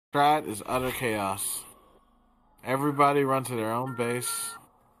Strat is utter chaos. Everybody run to their own base.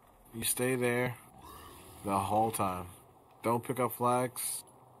 You stay there the whole time. Don't pick up flags.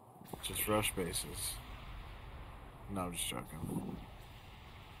 Just rush bases. No, I'm just joking.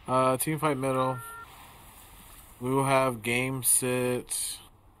 Team fight middle. We will have game sit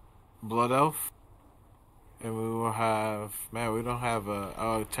Blood Elf. And we will have... Man, we don't have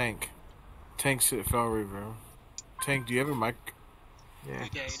a tank. Tank sit Fell Reaver. Tank, do you have a mic? Yeah.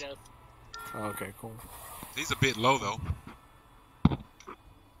 Yeah, he does. Oh, okay, cool. He's a bit low, though.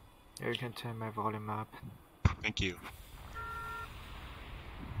 Yeah, you can turn my volume up. Thank you.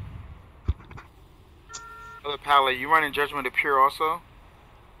 Other Pally, you running Judgment of Pure also?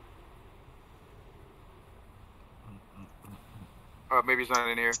 Maybe he's not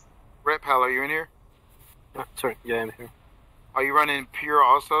in here. Red Pal, are you in here? Sorry, yeah, I'm here. Are you running Pure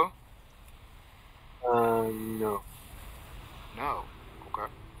also? No. No.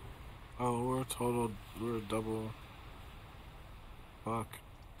 Okay. Oh, we're a double. Fuck.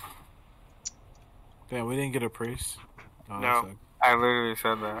 Damn, we didn't get a priest. Oh, No. I literally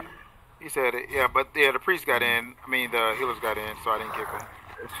said that. He said it, yeah, but yeah, the priest got in. I mean, the healers got in, so I didn't kick him.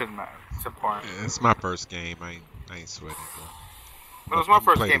 It shouldn't matter. It's important. Yeah, it's my first game. I ain't sweating, bro. But it was my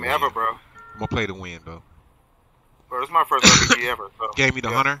first Play game to ever, win. bro. I'm gonna play to win, though. Bro, it was my first RPG ever. So. Gameu the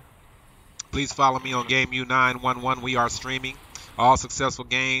Hunter. Please follow me on Gameu911. We are streaming. All successful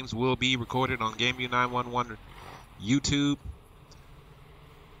games will be recorded on Gameu911 YouTube.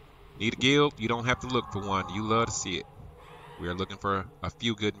 Need a guild? You don't have to look for one. You love to see it. We are looking for a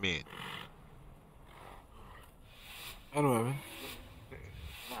few good men. And women.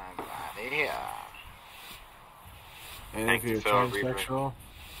 Yeah. And Thank if you, you're Phil Reaper. transsexual,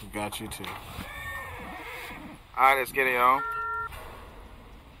 we got you too. Alright, let's get it on.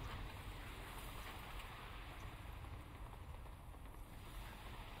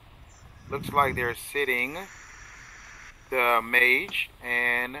 Looks like they're sitting the mage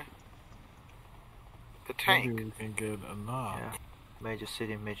and the tank. Maybe we can get a knock. Yeah. Major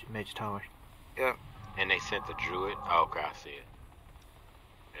city, mage tower. Yeah. And they sent the druid. Oh, okay, I see it.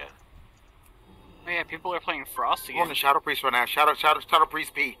 Yeah. Oh yeah, people are playing Frost I'm on again. the Shadow Priest right now. Shadow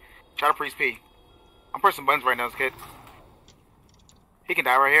Priest P. Shadow Priest P. I'm pressing buttons right now, this kid. He can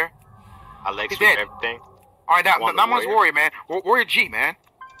die right here. I leg He's sweep dead. everything. Alright, that One one's warrior. warrior, man. Warrior G, man.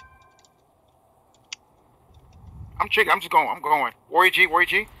 I'm just going. I'm going. Warrior G, Warrior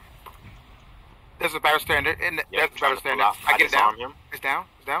G. There's a battle standard, and Yeah, that's the battle trying to pull standard. out. I get it down. disarm him. It's down.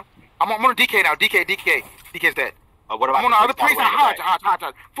 It's down. I'm on a DK now. DK's dead. What about I'm on the other all priest. way in the back?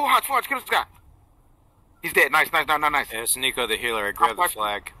 Hot. Full hot. Get this guy. He's dead. Nice. Yeah, it's Nico the healer. I grabbed the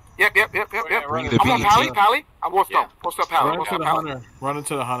flag. Yep. Bring the I'm on BET. Pally. I wolfed Yeah. up. Post up Pally. Run Post into up the Pally. hunter. Run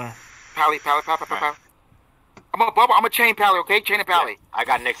into the hunter. Pally. I'm a bubble. I'm a chain Pally. Okay, chain and Pally. I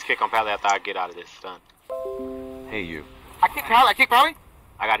got next kick on Pally after I get out of this stun. Hey, you. I kick Pally.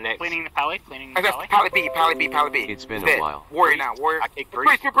 I got next. Cleaning the Pally. I got Pally B. It's been He's dead. a while. Warrior now. Warrior. I kicked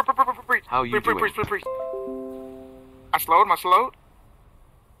Priest. How you doing? Priest. I slowed.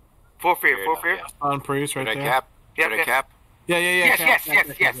 Full fear. On priest right Put a there. cap. Yep, Put a yep. cap. Yeah.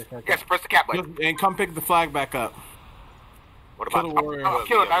 Yes. Press the cap button. Look, and come pick the flag back up. What Kill about the warrior.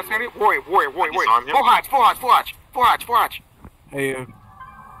 Kill it. I said it. Warrior. Disarm him? Full hatch. Hey,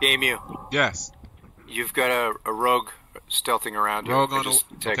 Gameu, Yes. you've got a rogue stealthing around you. Rogue I on just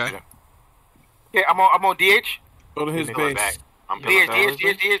the- texted okay. you. Yeah, I'm on DH. go to his going base. back? I'm killing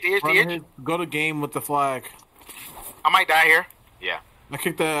Pally. DH. Go to game with the flag. I might die here. Yeah. I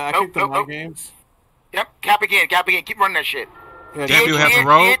kicked the Nope. my games. Yep. Cap again. Keep running that shit. Yeah, Gameu has a DH,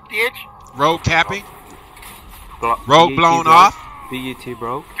 rogue. DH. Rogue capping. Rogue Rogue blown off. BET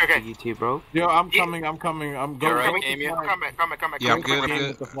broke. Okay. BET broke. Yo, I'm Yeah. coming. I'm You all right, go with the Gameu? flag. Come back. Yeah, I'm Go good.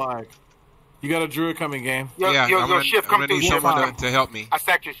 with the flag. You got a druid coming, game. Yeah, Your shift come I'm through. gonna need Shift. someone to help me. I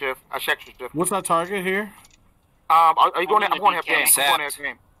sacked your shift. What's our target here? Are you going to? I'm going to have DK. game.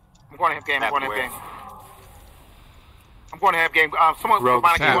 I'm going to have game. Someone Rogue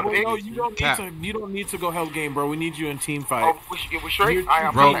find a tap. game. No, you don't need Cap. to. You don't need to go help game, bro. We need you in team fight. Oh, we straight? You're- All right,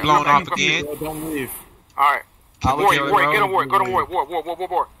 I'm Rogue coming. blown I'm off coming. again. Bro, don't leave. All right. Kill the Warrior, rogue. get on warrior. Go to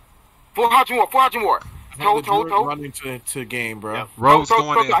war. Full hodging war. Have the Toe. druid running to game, bro. Yep. Rogue's Toe.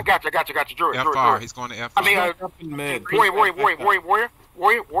 going I to got you. Druid. FR. He's going to FR. I mean, Up in mid. Warrior.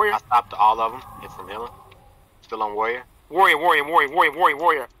 I stopped all of them. It's from healing. Still on warrior.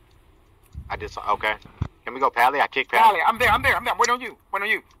 Warrior. I did some. Okay. Can we go Pally? I kicked Pally. Pally, I'm there. Wait on you.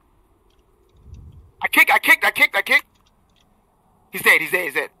 I kick. He's dead.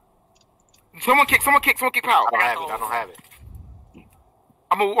 Someone kick Pal. I don't have it.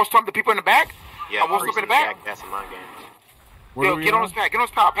 I'm gonna stomp the people in the back. Yeah, I won't Priest look in the and back. Jack, that's in my game. Where Yo, we get on on? his pack. Get on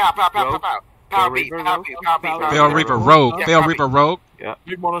his power. Power B. Fell Reaper Rogue. Yeah, Fell Power Reaper B. Rogue.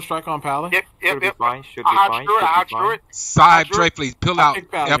 Big motor strike on Pally. Yep. Should be fine. Should be I fine. hot Should be drew fine. it. Side Drew. Dre, please pill I out kick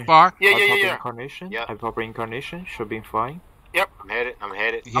Pally. FR. Yeah. Incarnation. Yep. Hyper Incarnation should be fine. I'm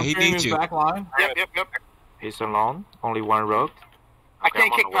headed. Yeah, he I'm needs you. back line. Yep. He's alone. Only one rogue. I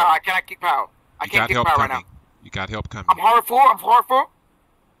can't I'm kick on the power. way. I cannot kick power. I You can't got kick help power right coming. now. You got help coming. I'm hard full.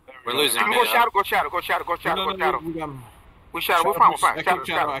 We're losing Go mid. shadow. Go shadow. No, we got him. We shadow. We're fine. I kick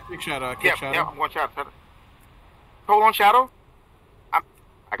shadow. I kick shadow. Yep. I'm going shadow. Hold on, shadow.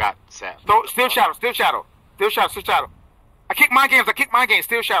 I got set. Still shadow. I kick my games.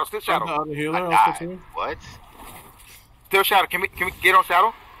 Still shadow. The other healer. I off died. the team. What? Still shadow. Can we get on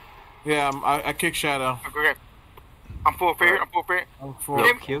shadow? Yeah, I kick shadow. Okay. I'm full fair. I'm full.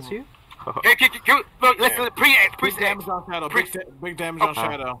 Rogue kills you. Hey, look, let's Big damage on shadow. Big damage on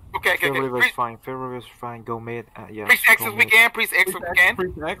shadow. Okay. Fair River's fine. Fair River's fine. Go mid. Yeah. Priest X go as we mid. can. Priest X as we can.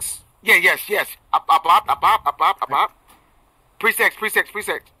 Priest X. Yeah, yes. I bop. Priest X.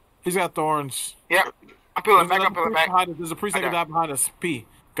 He's got thorns. Yeah. I'm peeling back. There's a priest that died behind us. P.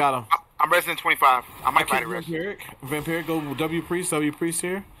 Got him. I'm resident 25. I might fight it rest. Vampiric, go W priest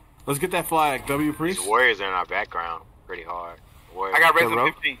here. Let's get that flag. W priest. These warriors are in our background pretty hard. Warriors. I got The resident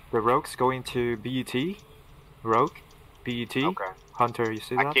rogue. 15. The rogue's going to BET. Rogue. BET. Okay. Hunter, you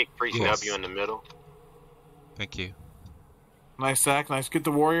see I that? kick Priest Yes. W in the middle. Thank you. Nice sack. Nice. Get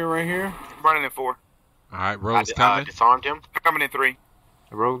the warrior right here. I'm running in 4. All right, I Rogue's coming. disarmed him. I'm coming in 3.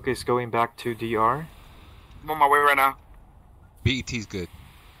 Rogue is going back to DR. I'm on my way right now. BET's good.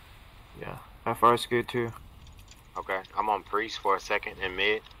 Yeah. FR is good too. Okay. I'm on Priest for a second in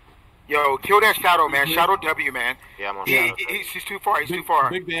mid. Yo, kill that shadow, man. Shadow W, man. Yeah, I'm on Yeah, shadow. he's too far. He's too far.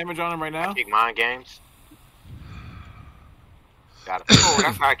 Big damage on him right now. Kick mind games. Got it. Oh,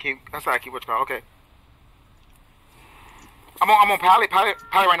 that's how I keep what you call. Okay. I'm on Pally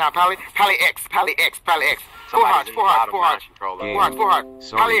right now. Pally X. Full Somebody's in the bottom mind Hodge. controller. Full Hodge.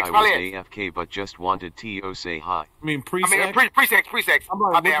 Sorry, I was Pally X. AFK, but just wanted to say hi. I mean, priest I mean, X. Priest X. I'm My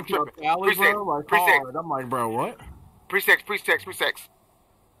like, bad, I'm looking for tripping. a Pally, bro. Like, Priest X. hard. I'm like, bro, what? Priest X.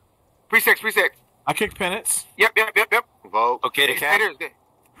 I kicked penance. Yep. Vote. Okay to cap.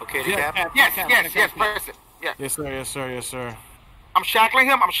 Okay to cap. Yes, press it. Yeah. Yes, sir. I'm shackling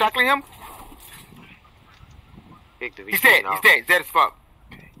him. Kick the VP. He's dead. now. He's dead as fuck.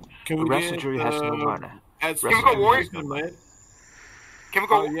 Can we Residue get, has no mana. Can we go warrior? Can Can we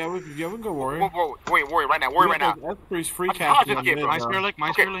go? yeah, we can go warrior. Warrior right now. That's priest free I'm cast. just kidding, bro. My Spirit Link,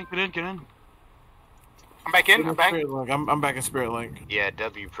 Okay. get in. I'm back in. I'm back. I'm back in Spirit Link. Yeah,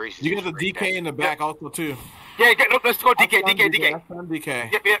 W Priest. is You got the free DK in the back also too. Yeah, let's go DK. I'm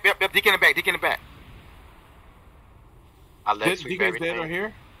DK. Yep. DK in the back. I let DK's sweep dead everything. right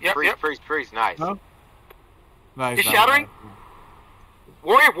here. Yep. Priest. Nice. No? Nice. He's shattering?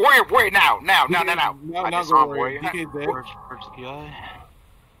 Warrior. Now. Now I go disarmed warrior. warrior. DK's dead. Where's the PI?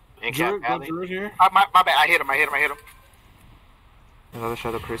 In cap Druid, go alley. Druid here. My bad. I hit him. Another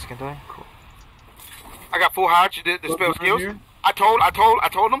Shadow Priest can die. Cool. I got full Hodge. The Go spell Druid skills. here. I told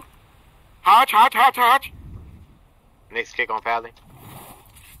him. Hodge. Next kick on Pally.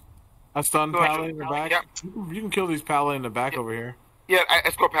 I stunned Go ahead, Pally in the Pally. back. Yep. You can kill these Pally in the back over here. Yeah,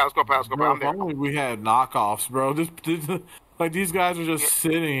 let's go, pal. Bro, I'm if there. only we had knockoffs, bro. Like these guys are just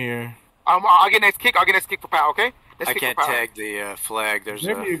sitting here. I'll get next kick for pal. Okay. Let's I kick can't for pal. tag the flag. There's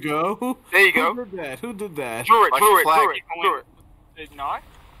There you go. There you go. Who did that? Drew it. Did not?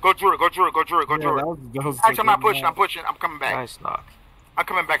 Go Drew it. That was Actually, I'm not pushing. I'm pushing. I'm coming back. Nice knock. I'm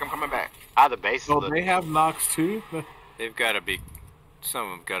coming back. The base is Oh, looking. they have knocks too. They've got to be. Some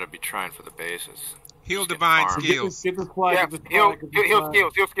of them got to be trying for the bases. Heal Just get divine farmed. skills. Get this flag. Yeah. Get this Heal flag.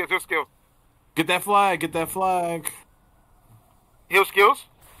 Get this flag. skills. Get that flag. Get that flag. Heal skills.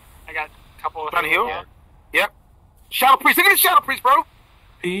 I got a couple of Trying to heal. Yeah. Yep. Shadow Priest. Look at the Shadow Priest, bro.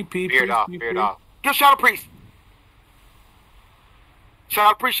 P. Beard off. Kill Shadow Priest.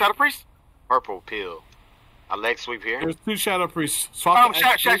 Shadow Priest. Purple pill. A leg sweep here. There's two shadow priests. Swap the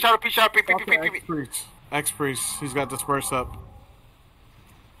Shadow Priest. Swap the X priest. He's got disperse up.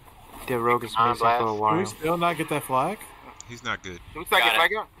 The rogue is Iron missing for a Blast. Can we while. still not get that flag? He's not good. Looks like Got it's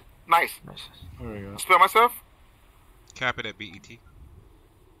like nice. Nice. There we go. Spell myself. Cap it at BET.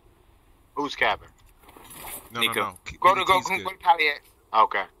 Who's capping? No. Go BET's good. Pally X.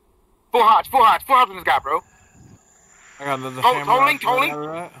 Okay. Full Hodge on this guy, bro. I got another Tolling, hammer out tolling. of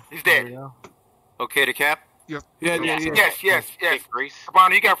that. He's There dead. we go. Okay to cap. Yeah. Yes. Kick Priest.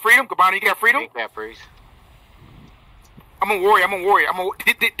 Cabana, you got freedom. Kick that Priest. I'm a warrior.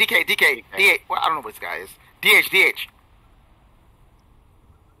 DK. DH. Well, I don't know what this guy is. DH.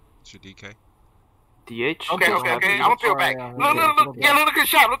 It's your DK. DH. Okay. I'm gonna peel back. Look. Yeah, look at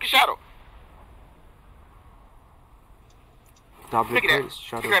Shadow. Look at Shadow. W Look at that. please.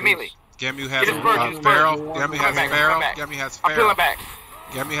 Shadow, Look at that please. melee. Gameu has It's Virgin, Pharaoh. Virgin. Gameu has Come back, Pharaoh. come back. Gameu has I'm peeling Pharaoh. back.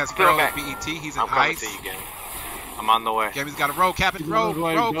 Gameu has Peel Pharaoh back. with BET. He's in I'm coming ice. to you, gang. I'm on the way. Gameu's got a rogue captain. Rogue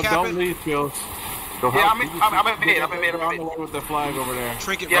Don't captain. leave, Fields. Go Yeah, help. I'm in mid. I'm in They're on the mid. way with the flag over there.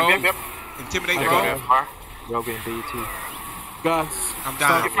 Trinket Yep, rogue. yep. Intimidate I rogue. got Rogue and BET. Gus. I'm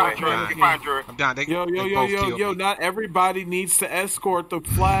down. Get fine, Drew. Get fine, Drew. I'm down. They Yo, both killed me. not everybody needs to escort the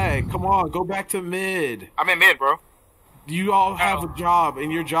flag. Come on, go back to mid. I'm in mid, bro. You all have a job,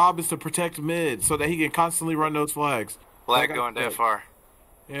 and your job is to protect mid so that he can constantly run those flags. Flag Like I going to said. FR.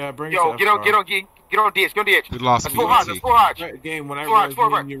 Yeah, bring Yo, it get on DH. Get on DH. We lost That's full Hodge. BET. That's full Hodge. Right, game, when I Forward, realize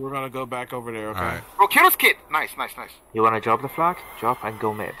forward. you, we're going to go back over there, okay? All right. Bro, kill this kid. Nice. You wanna drop the flag? Drop and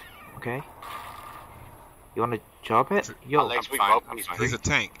go mid. Okay. You wanna drop it? Yo. Alex, we fine, both. I'm He's fine. He's a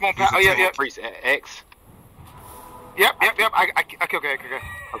tank. Come on, He's a pal. Oh, yeah, tank. yeah. Priest X. Yep. Okay.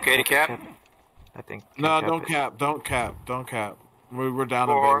 Okay to cap? I think. No, cap don't it. cap. We're down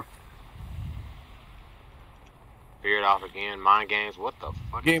a Four. bit. Beard off again. Mind games. What the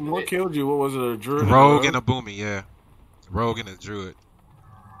fuck? Game, is what this? killed you? What was it, a druid? Rogue and a boomy, yeah. Rogue and a druid.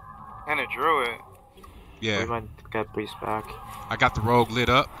 And a druid. We Yeah. might get Breeze back. I got the rogue lit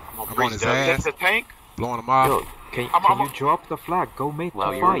up. on, I'm Breeze on his does. That's ass, the tank. blowing him off. Yo, can I'm- you drop the flag? Go mid Wow,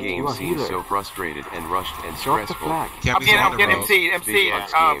 to your fight. game You are seems healer. so frustrated and rushed and Drop the stressful. flag. Cammy's I'm getting on the rogue. MC.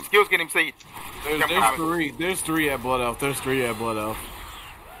 Yeah. Skills getting MC. There's three at Blood Elf.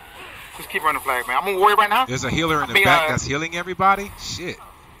 Just keep running flag, man. I'm gonna worry right now. There's a healer in the I mean, back that's healing everybody. Shit.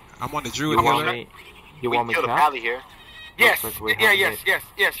 I'm on the druid You want healer. me? You We want me killed a cap? pally here. Yes. Looks like we Yeah. have Yes.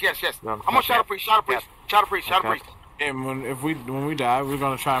 Yeah, I'm on Shadow Priest. Okay. And when we die, we're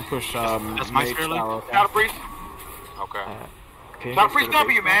gonna try and push That's my Mage Sterling. Tower. Shadow Priest. Okay. Can you Shadow go Priest to the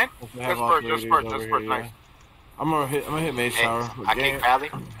W, base man. If they That's have all first. three That's of first. these That's over first. here, Nice. yeah. I'm gonna hit Mage Hey, Tower. I kicked pally.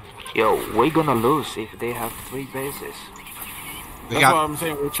 now? Yo, we're gonna lose if they have 3 bases. They That's what got I'm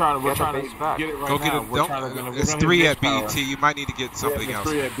saying. We're trying Get the to base back. get it right go now. get a We're trying to. don't. We're It's gonna 3 hit at Mage Tower. BET. You might need to get something Yeah, else.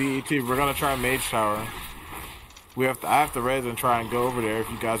 it's 3 at BET. We're gonna try Mage Tower. I have to res and try and go over there. If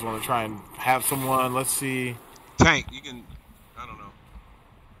you guys want to try and have someone, let's see. Tank, you can. I don't know.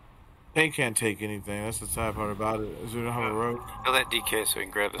 They can't take anything. That's the sad part about it. Is we don't have a rogue. Kill that DK so we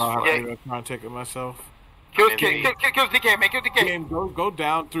can grab this I'll flag. try and take it myself. Kills DK, man. Kills DK. Game, go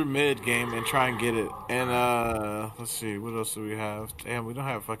down through mid game and try and get it. And let's see, what else do we have? Damn, we don't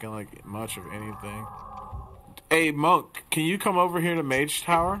have fucking like much of anything. Hey Monk, can you come over here to Mage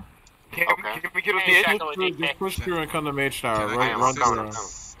Tower? Can we kill Hey, DH? Shackle. Just push through and come to Mage Tower. Can I get Run through.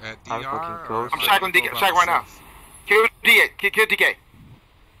 assistance at I'm DR? fucking or close. I'm should I shackling go DK. by I'm shackling right now. myself? Kill DH. Kill DK.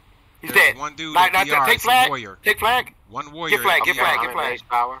 He's There's dead. one dude Nah, at DR. take It's a flag. warrior. Take flag. One warrior. Get flag, at get DR. flag, I'm get in flag. Mage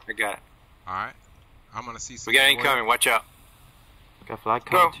power. I got it. All right. I'm gonna see some. We got warrior. incoming. Watch out. Okay, flag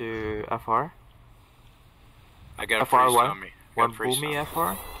Go. come to FR. I got a FR priest one. on me. One Got a priest boomy on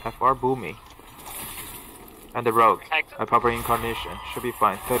me. FR. FR boomy. And the rogue. Thanks. A proper incarnation. Should be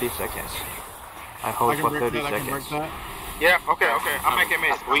fine. 30 seconds. I I hold can for break 30 that. I can break seconds. that. Yeah. Okay. I'm making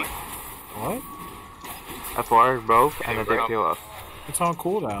mid. Sweet. What? FR, rogue, and then they rogue. peel off. It's on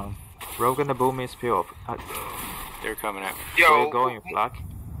cooldown. Rogue and the boomy is peel off. They're coming at me. Where Yo, you going, flag?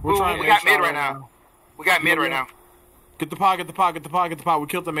 We're we trying got Mage mid Tower right now. We got mid right now. Get the pod. We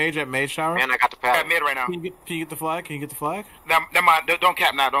killed the mage at Mage Tower. Man, I got the We got pally. mid right now. Can you get the flag? Never mind. Don't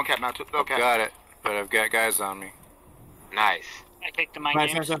cap now. Don't cap. Don't cap. Got it. But I've got guys on me. Nice. I kicked the mind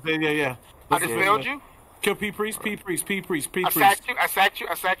Nice, games. yeah. I just failed you. Kill P Priest. I sacked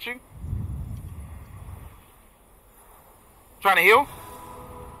you. Trying to heal.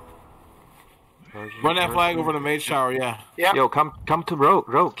 Run that flag over to Mage Tower, yeah. Yeah. Yo, come to rogue.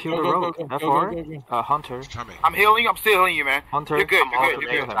 Rogue, kill the Go, rogue. go, FR, go. Hunter. Coming. I'm healing you. I'm still healing you, man. Hunter. You're good. I'm on the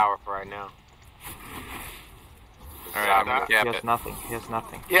You're Mage good. tower for right now. All right, I'm gonna He cap has it. nothing. He has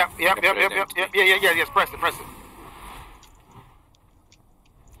nothing. Yep. Yeah. Yes. Press it.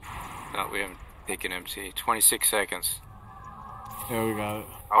 No, we haven't taken MC. 26 seconds. Yeah, we got it.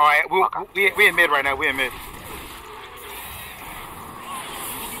 All right. We in mid right now. We in mid.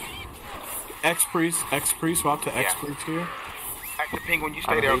 X Priest, swap to X Yeah. Priest here. Back to ping when you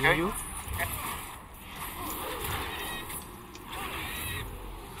stay I'm there, healing okay? you.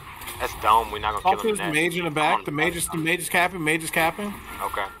 That's dome. We're not gonna Talk kill to him his next. mage in the I'm back. on The mage is capping.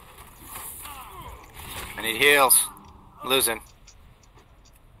 Okay. I need heals. Losing.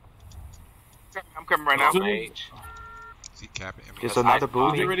 I'm coming right now. I'm Mage. See capping. I mean, There's that's another ice. Did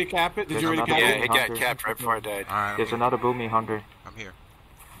you boomy. already cap it? There's another Yeah, boomy it got Hunter. capped right before I died. All right. There's another boomy Hunter. I'm here.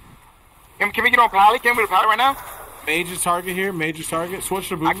 Can we get on Pally? Can we get on Pally right now? Major target here. Major target. Switch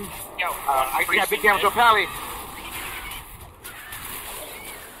to booty. I got big damage on Pally.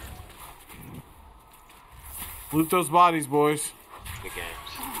 Loot those bodies, boys. Good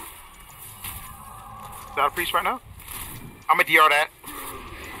games. Is that a priest right now? I'm gonna DR that.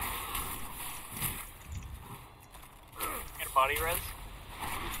 Get a body res.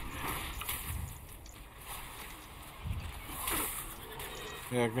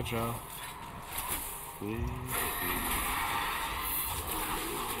 Yeah, good job.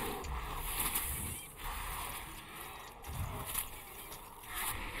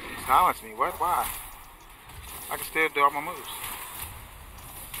 Silence me. What? Why? I can still do all my moves.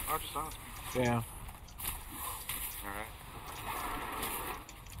 Oh, just silence me. Damn. Alright.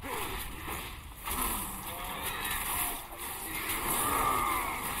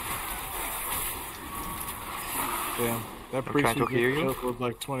 Damn. That I'm trying to priest hear you. was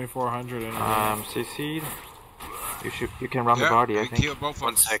like 2,400 in CC'd. You can run the Yeah, body, I we think. killed both of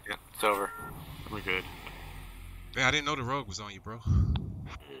 1 us. second. It's over. We're good. Yeah, I didn't know the rogue was on you, bro.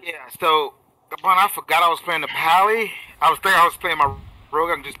 Yeah, so, Bon, I forgot I was playing the Pally. I was thinking I was playing my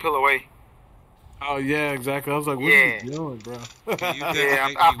rogue. I can just peel away. Oh, yeah, exactly. I was like, what Yeah. are you doing, bro? Can you Yeah,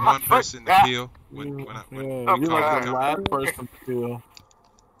 designate I'm- me one person to yeah. kill? When I, Yeah, when, you're Oh, like God. the last person to kill.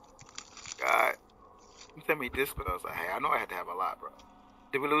 God. You sent me this, but I was like, hey, I know I had to have a lot, bro.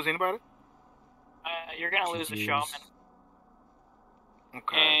 Did we lose anybody? You're gonna lose a Jeez. shaman,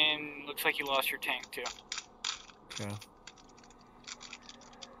 Okay. and looks like you lost your tank too. Okay.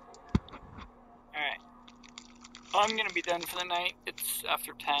 Alright. I'm gonna be done for the night. It's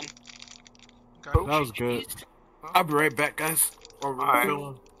after 10. Okay. That was good. I'll be right back, guys. Or we're Alright.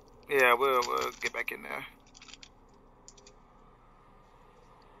 chilling. Yeah, we'll get back in there.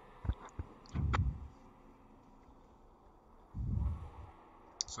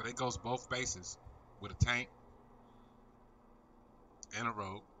 So they goes both bases with a tank and a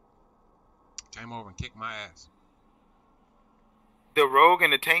rogue. Came over and kicked my ass. The rogue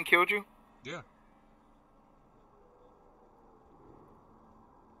and the tank killed you? Yeah.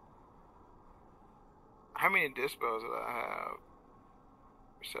 How many dispels did I have?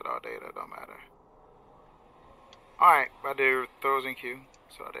 Reset all data, don't matter. Alright, I do throws in queue.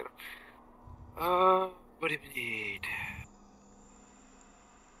 Set all data. What do we need?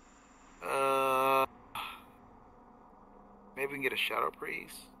 Maybe we can get a Shadow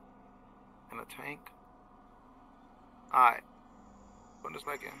Priest and a tank. Alright. Put this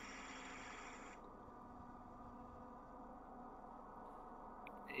back in.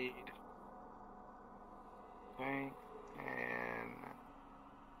 Need tank and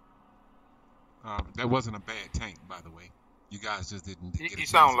That wasn't a bad tank, by the way. You guys just didn't get a You chance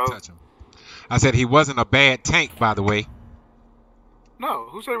sound to low. touch him. I said he wasn't a bad tank, by the way. no.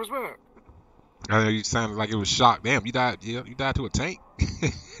 Who said it was bad? I know you sounded like it was shocked. Damn, you died. Yeah, you died to a tank.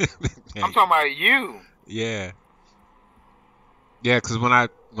 I'm talking about you. Yeah. Yeah, because when I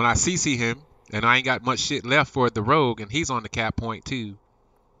CC him and I ain't got much shit left for the rogue and he's on the cap point too,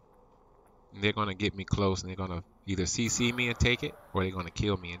 and they're gonna get me close and they're gonna either CC me and take it or they're gonna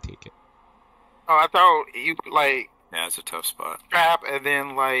kill me and take it. Oh, I thought you like Yeah, it's a tough spot. trap and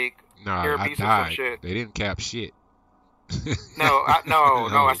then like No, Air I beast or some died. shit. They didn't cap shit. no,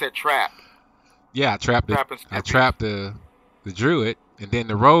 I said trap. Yeah, I trapped the Trap and spear I trapped the druid and then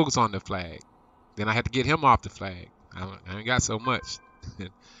the rogue's on the flag. Then I had to get him off the flag. I ain't got so much.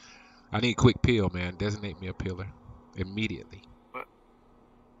 I need quick peel, man. Designate me a pillar immediately. What?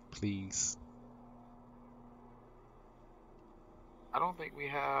 Please. I don't think we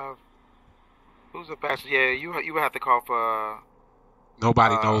have. Who's the fastest? Yeah, you would have to call for.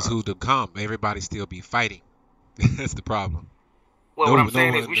 Nobody knows who to come. Everybody still be fighting. That's the problem. Well, No- what I'm no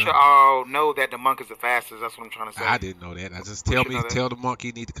saying is one we knows. should all know that the monk is the fastest. That's what I'm trying to say. I didn't know that. I just We tell should me, know that. tell the monkey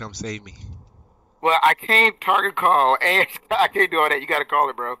he need to come save me. Well, I can't target call and I can't do all that. You got to call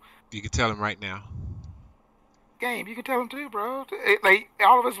it, bro. You can tell him right now. Game, you can tell him too, bro. Like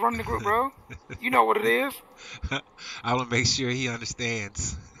all of us running the group, bro. You know what it is. I want to make sure he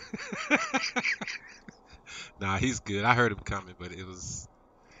understands. Nah, he's good. I heard him coming, but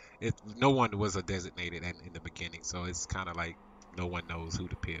no one was a designated in the beginning, so it's kind of like no one knows who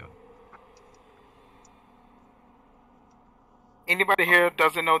to peel. Anybody here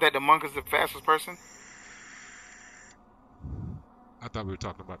doesn't know that the monk is the fastest person? I thought we were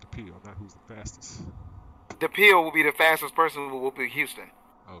talking about the peel, not who's the fastest. The peel will be the fastest person. Will be Houston.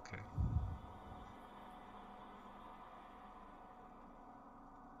 Okay.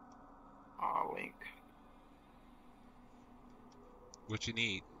 Oh, Link. What you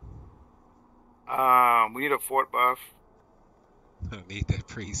need? We need a fort buff. I need that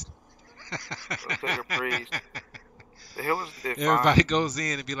priest. Let's take a priest. The healers did fine. Everybody goes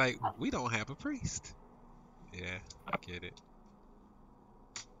in and be like, we don't have a priest. Yeah, I get it.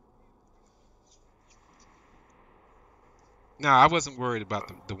 No, I wasn't worried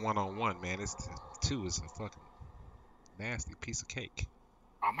about the one-on-one, man. It's the two is a fucking nasty piece of cake.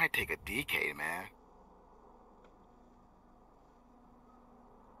 I might take a DK, man.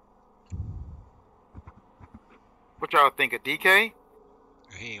 What y'all think, a DK?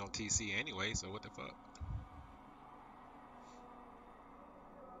 He ain't on TC anyway, so what the fuck?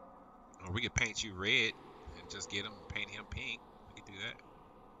 Or we could paint you red and just get him, paint him pink. We could do that.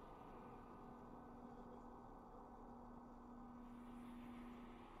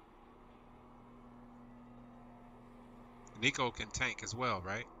 Nico can tank as well,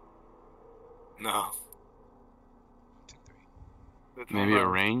 right? No. 2, 3. Maybe a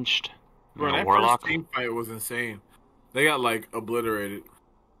ranged? Bro, that warlock? first team fight was insane. They got, like, obliterated.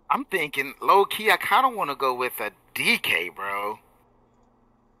 I'm thinking, low key, I kind of want to go with a DK, bro.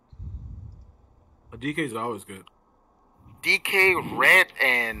 A DK is always good. DK, Red,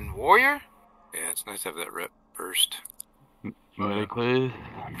 and Warrior? Yeah, it's nice to have that rep first. Medically?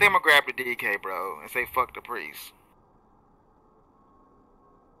 I think I'm going to grab the DK, bro, and say fuck the priest.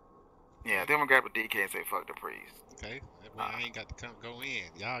 Yeah, I think I'm going to grab the DK and say fuck the priest. Okay, that way I ain't got to come go in.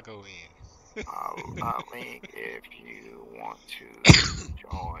 Y'all go in. I'll link if you want to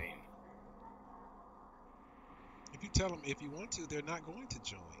join. If you tell them if you want to, they're not going to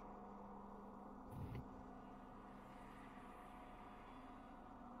join.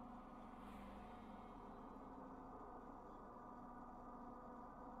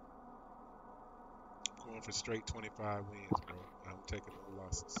 Going for straight 25 wins, bro. I'm taking no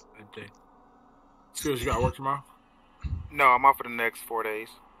losses. Okay. Skills, you got work tomorrow? No, I'm off for the next 4 days.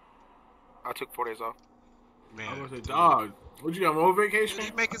 I took 4 days off. Man, I was like, dog, what you got, more vacation?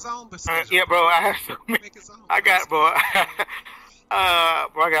 He make his own yeah, bro, I have to make his own. I got, bro.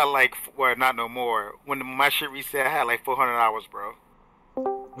 Bro, I got like, well, not no more. When my shit reset, I had like 400 hours, bro.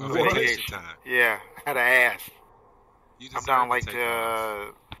 Oh, vacation time. Yeah, I had an ass. You I'm down like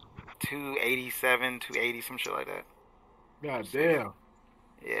to 287, 280, some shit like that. God damn.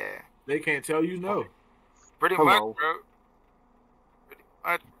 Yeah. They can't tell you no. Pretty much, bro. Pretty much.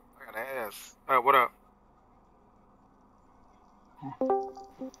 I got an ass. What up?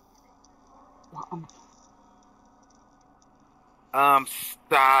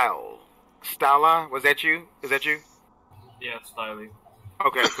 Styla, was that you? Is that you? Yeah, Styly.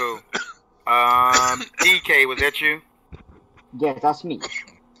 Okay, cool. DK, was that you? Yes, that's me.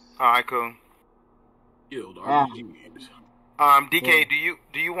 Alright, cool. Guild Yeah. RPGs. DK,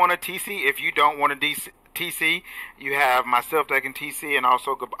 do you want a TC? If you don't want a TC, you have myself that can TC and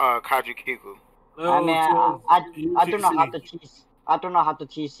also Kaji Kiku. I mean, I don't know how to TC. I don't know how to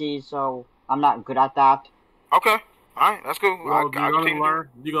TC, so I'm not good at that. Okay, all right, that's cool. Well,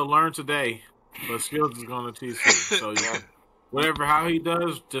 you're gonna learn today, but Skills is gonna teach you. So whatever how he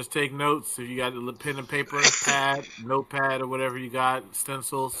does, just take notes. If you got a pen and paper, pad, notepad, or whatever you got,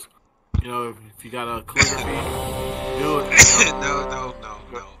 stencils. You know, if you got a calligraphy, do it. No.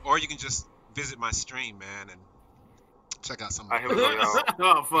 Or you can just visit my stream, man, and check out some. Here we go, y'all.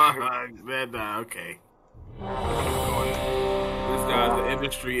 Oh fuck, man, okay. This guy's the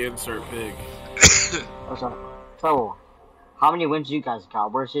industry insert pig. So, how many wins you guys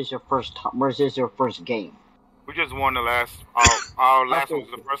got? Where's this your first game? We just won the last. Our last one was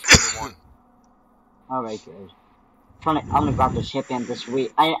the first one we won. Alright, good. I'm gonna grab the champion this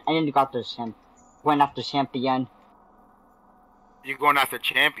week. I need to grab this going after champion. You're going after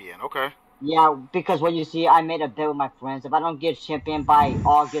champion, okay? Yeah, because what you see, I made a bet with my friends. If I don't get champion by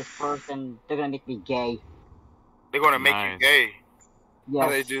August 1st, then they're gonna make me gay. They're gonna make you gay. Yes. How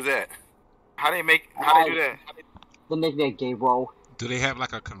do they do that? How they do that? They make me a gay role. Do they have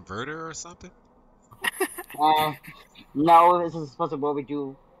like a converter or something? No, this is supposed to what we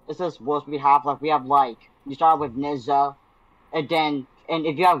do. This is what we have. Like, we have, like, you start with Ninja, and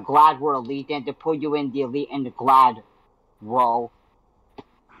if you have Glad or Elite, then to put you in the Elite and the Glad role.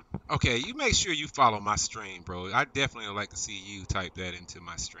 Okay, you make sure you follow my stream, bro. I definitely would like to see you type that into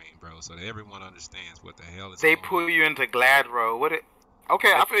my stream, bro, so that everyone understands what the hell is They going pull you into Glad row. What it?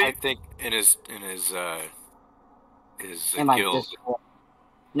 Okay, I feel you. I think in his in my guild. Discord.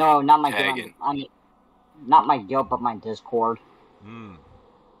 No, not my guild. Tagging. I mean, not my guild, but my Discord. Hmm.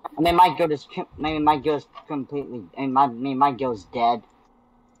 I mean, my guild is completely. My guild is dead.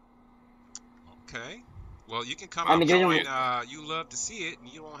 Okay. Well, you can come I out mean, and there's join. You love to see it, and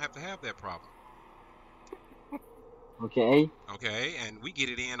you won't have to have that problem. Okay. Okay, and we get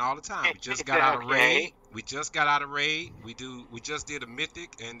it in all the time. We just got out of raid. We just got out of raid. We just did a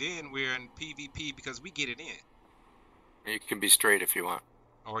mythic, and then we're in PvP because we get it in. You can be straight if you want.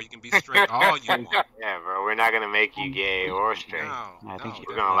 Or you can be straight all you want. Yeah, bro. We're not gonna make you gay or straight. No, I think no.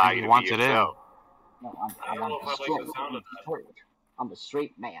 We're gonna allow you to be yourself. No, I don't know if I like the sound of that. I'm a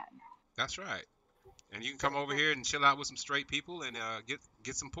straight man. That's right. And you can come over here and chill out with some straight people and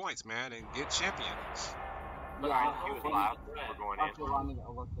get some points, man, and get champion. Yeah, He was live. We're going in. okay, well, I mean, okay,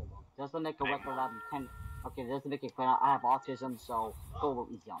 well, doesn't make a record I'm 10. Okay, doesn't make it clear. I have autism, so go a little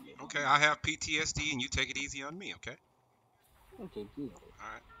easy on me. Okay, I have PTSD, and you take it easy on me, okay? Okay, deal.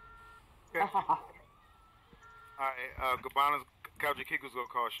 All right. Alright, Gabbana's Couchy Kiku's gonna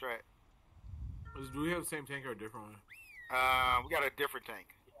call strat. Do we have the same tank or a different one? We got a different tank.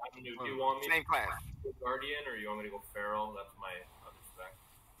 Do you want me Same class. to go Guardian or you want me to go Feral? That's my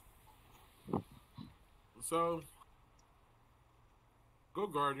other spec. So, go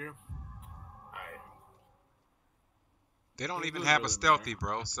Guardian. Alright. They don't It even doesn't have a really stealthy, matter.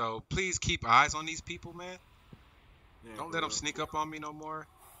 bro. So please keep eyes on these people, man. Yeah, Don't for let them real. sneak up on me no more.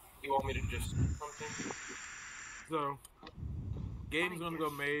 You want me to just do something? So, Game's gonna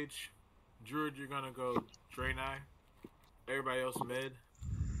go Mage. Druid, you're gonna go Draenei. Everybody else mid.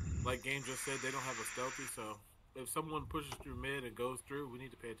 Like Game just said, they don't have a stealthy, so if someone pushes through mid and goes through, we need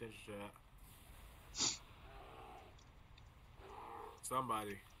to pay attention to that.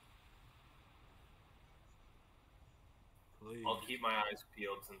 Somebody. Please. I'll keep my eyes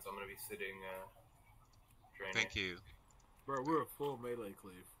peeled since I'm gonna be sitting training. Thank you. Bro, we're a full melee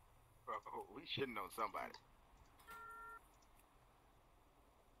cleave. Bro, we should know somebody.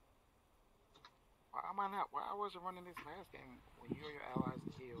 Why wasn't running this last game when you or your allies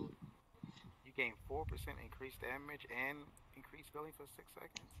killed? You gain 4% increased damage and increased healing for 6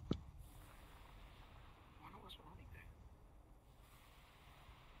 seconds? Why was running that?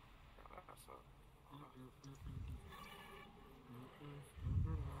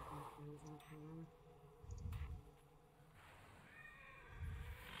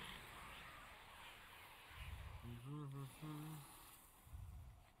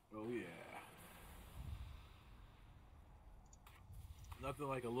 Oh yeah. Nothing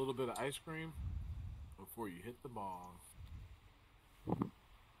like a little bit of ice cream before you hit the ball. Oh,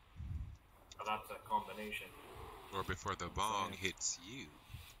 that's a combination. Or before the bong hits you.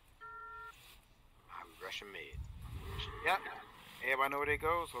 I'm rushing mid. Yep. Everybody know where they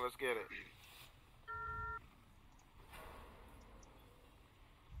go, so let's get it.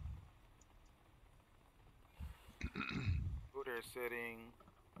 Who they're sitting?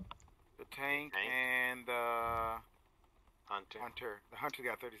 The tank and the Hunter. The Hunter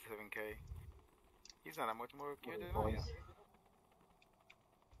got 37k. He's not that much more gear than I am.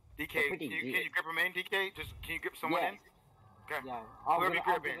 DK, can you grip him in, DK? Just can you grip someone in? Okay. Yeah. Whoever you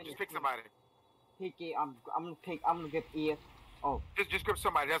grip in, just pick somebody. Picky, I'm gonna grip E. Oh. Just grip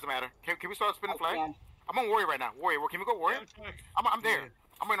somebody, doesn't matter. Can we start spinning flag? Can. I'm on Warrior right now. Warrior, can we go Warrior? I'm there.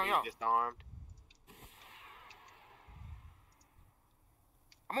 I'm waiting on y'all. Disarmed.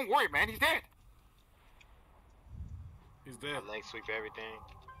 I'm on Warrior, man. He's dead. He's dead. I leg sweep everything.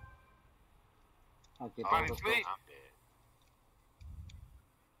 Okay, Oh, he's go. dead. I'm dead.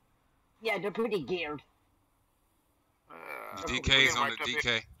 Yeah, they're pretty geared. DK's on the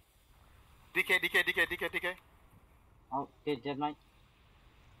DK. DK. Oh, didn't I?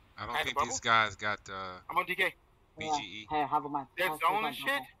 I don't think these guys got I'm on DK. BGE. Hey, how about my... There's zone and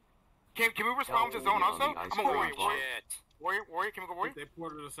shit. Can we respond to zone also? I'm on Warrior. Warrior, can we go Warrior? They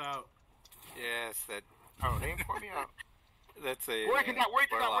ported us out. Yes, that. Oh, they ain't put me out. That's a. Warrior can die.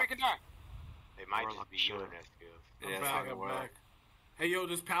 Warrior can die. They might just be using that skills. I'm back. Hey, yo,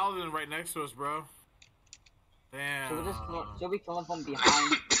 this paladin right next to us, bro. Damn. Should we kill him from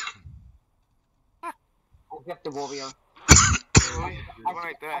behind? I'll grip the warrior.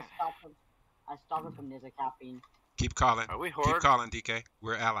 I stopped him from Nizza capping. Keep calling. Are we Keep horde? calling, DK.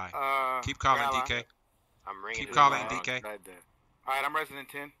 We're ally. Keep calling, we're ally. DK. I'm ringing. Keep calling, DK. Alright, I'm resident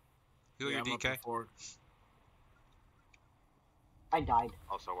 10. Who are you, DK? I died.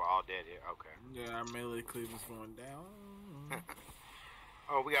 Oh, so we're all dead here. Okay. Yeah, our melee cleave is going down.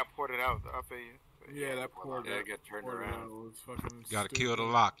 Oh, we got ported out. I feel you. Yeah, that port. Yeah, get turned around. Was fucking Gotta stupid. kill the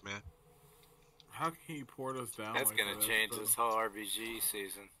lock, man. How can he port us down? That's like gonna that, change bro? this whole RBG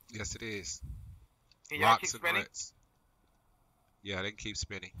season. Yes, it is. Can y'all keep Locks and spinning? threats. Yeah, they can keep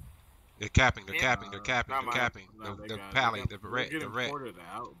spinning. They're capping. They're capping. They're capping. Not They're mine. capping. No, The they got it. pally. They're The red. The getting red. ported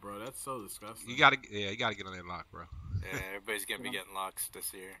out, bro. That's so disgusting. You gotta get on that lock, bro. Yeah, everybody's gonna be getting locks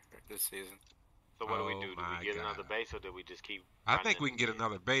this year, or this season. So what do we Oh do? Do my we get God. another base or do we just keep? I think we can get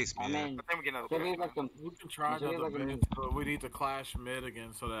another base, I man. mean, I think we get another should we base. like them? We can try Is there another like a- base, but we need to clash mid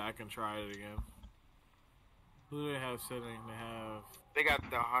again so that I can try it again. Who do they have sitting? They have They got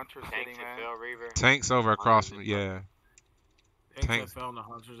the Hunter Tanks sitting, and man. Fell Reaver. Tanks over across from. Yeah. Tank. XFL and the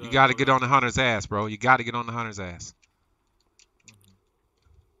hunters. You got to get on the hunter's ass, bro. You got to get on the hunter's ass.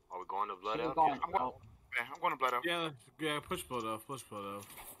 Are we going to blood You're up? going- I'm going to blood up. Yeah, push blood off. Push blood off.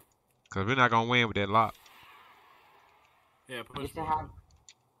 Because we're not going to win with that lock. Yeah, You push still blood have off.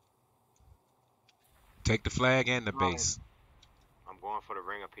 Take the flag and the base. I'm going for the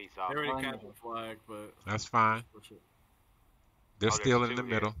ring of peace off. They already capped the flag, but That's fine. push it. They're Oh, still there's in the two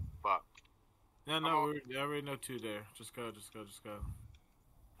here. middle. Fuck. No, I already know 2 there. Just go.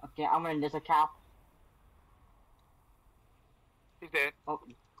 Okay, I'm gonna there's a cap. He's dead. Oh,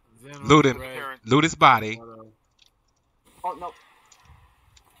 Zen Loot with him. red. Loot his body. oh no.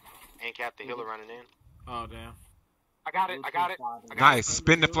 Ain't Cap the healer running in. Oh, damn. I got it. Nice.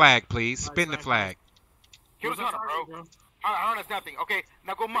 Spin the flag, please. Spin the flag. He was hunter, bro. Hunter's nothing. Okay,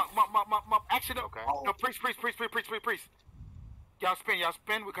 now go monk. Action. Okay. No, priest. Y'all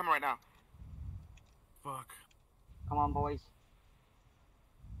spin. We're coming right now. Fuck. Come on, boys.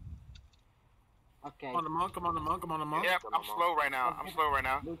 Okay. I'm on the monk. Yep, I'm slow right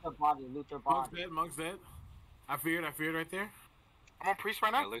now. Loot their body. Monk's dead. I feared right there. I'm on priest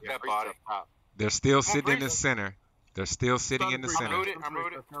right now. Loot that body. They're still sitting in the priest. center. They're still sitting in the Stun center. priest. I'm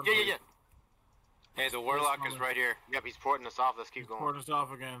rooted. Yeah. Hey, the warlock is right here. Yep, he's porting us off. Let's keep going. Porting us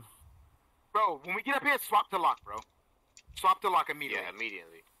off again. Bro, when we get up here, swap to lock, bro. Swap to lock immediately. Yeah,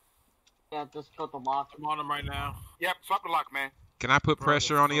 immediately. Yeah, just go to lock. I'm on him right now. Yep, swap to lock, man. Can I put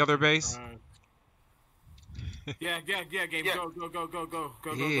pressure on the other base? Yeah, game. Yeah. Go.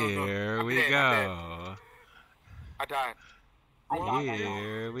 Here we dead, go. I died.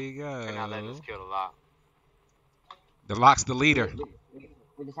 Here we They're not letting us go. kill the lock. The lock's the leader.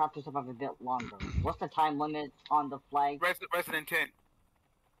 We just have to survive a bit longer. What's the time limit on the flag? Resident 10.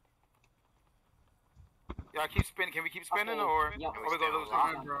 Y'all keep spinning. Can we keep spinning Okay. or Yep. or we go lose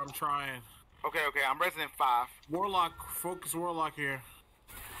Fine, time? bro, I'm trying. Okay. I'm resident 5. Warlock, focus Warlock here.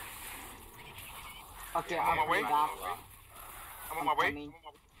 Okay, I'm on my way. back. I'm on my way. coming.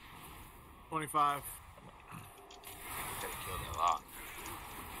 25. They killed the lock.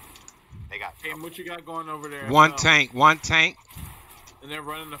 They got. Game, what you got going over there? One Oh, tank. And they're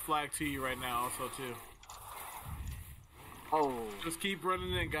running the flag to you right now, also too. Oh. Just keep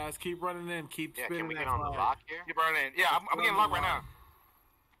running in, guys. Keep running in. Keep Yeah, spinning can we that get on the flag. lock here? Keep running. Yeah, I'm getting locked right now.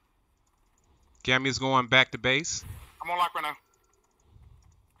 Gammy's going back to base. I'm on lock right now.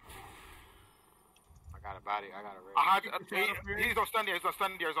 I got a body. I got a red. He's on stun there.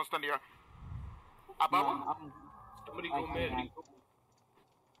 I bubble. Somebody go mid.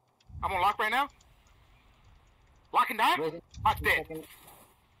 I'm on lock right now. Lock and die. Lock's dead.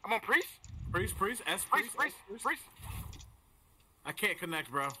 I'm on priest. Priest, S Priest. I can't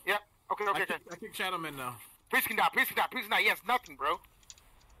connect, bro. Yep. Okay. I kick Shadowman now. Priest can die. He has nothing, bro.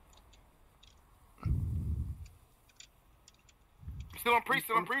 Still on priest.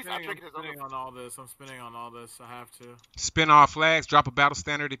 I'm tricking this. I'm spinning on all this. I have to. Spin all flags. Drop a battle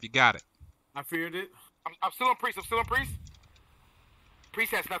standard if you got it. I feared it. I'm still on priest.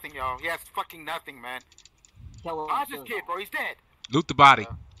 Priest has nothing, y'all. He has fucking nothing, man. Kill him. How's this kid, bro? He's dead. Loot the body.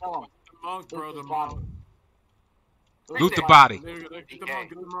 Kill him. The monk, bro. The Loot his monk. body. Loot the body. Get the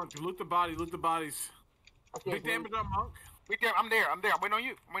monk. Loot the bodies. Okay, Big damage on monk. I'm there. I'm waiting on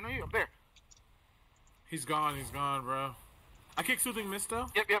you. I'm there. He's gone, bro. I kicked Soothing Mist though.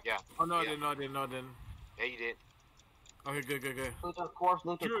 Yep. Yeah. Oh no, Yeah. I didn't. Yeah, you did. Okay, good. Loot the course.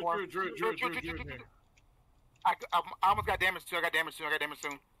 Drew. I almost got damaged too. I got damaged soon.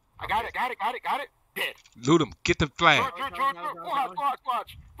 I got it. Dead. Loot him. Get the flag. Drew. Full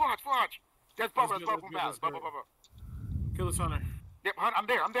hodge. That's bubble. Kill this hunter. Yep, I'm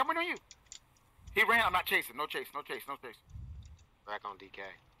there. I'm waiting on you. He ran. I'm not chasing. No chase. Back on DK.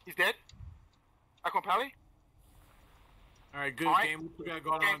 He's dead. Back on Pally. All right, good All right. game. What you got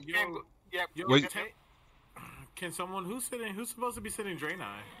going on? Yo, Wait. Can someone who's supposed to be sitting Drain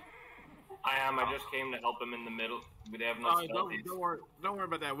Eye? I am. I just came to help him in the middle. We have no stealthies. Don't worry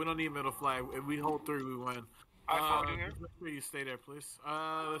about that. We don't need middle flag. If we hold 3, we win. Just make sure you stay there, please.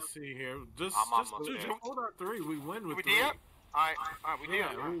 Let's see here. Just hold our 3. We win with 3. All right, we did.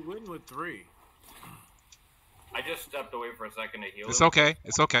 Yeah, we win with 3. I just stepped away for a second to heal. It's him. okay.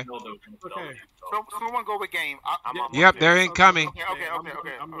 Okay. So someone go with game. I'm on. Yep, they're incoming. Okay.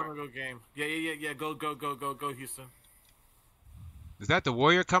 I'm gonna go game. Yeah. Go, Houston. Is that the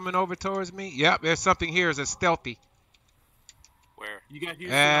warrior coming over towards me? Yep, there's something here. It's a stealthy. Where? You got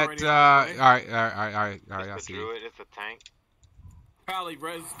Houston All already. right. I It's see a it. druid. It's a tank. Pally,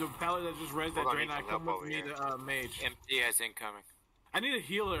 the Pally that just res that Hold on, Drain need Eye. some Come help with me over to mage. MT has incoming. I need a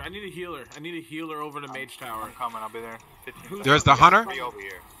healer. I need a healer over the mage tower. I'm coming. I'll be there. 15 seconds. There's the hunter. Three over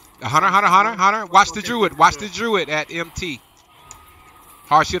here. Hunter. Watch the druid. Watch the druid at MT.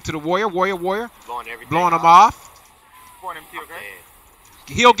 Hardship to the warrior. Warrior. Blowing them off. Going MT, okay?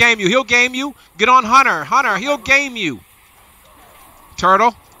 He'll game you. He'll game you. Get on Hunter. Hunter, he'll game you.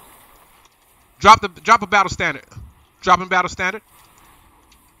 Turtle. Drop a battle standard. Dropping battle standard.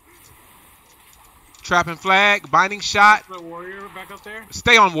 Trapping flag. Binding shot. Warrior back up there.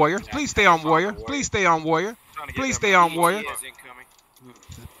 Stay on warrior. Please stay on warrior. Please stay on warrior. Please stay on warrior.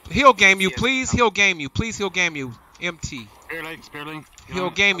 He'll game you, please. He'll game you. Please, he'll game you. MT. Spirit link.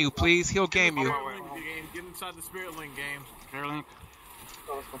 He'll game you, please. He'll game you. Get inside the spirit link game. Spirit link.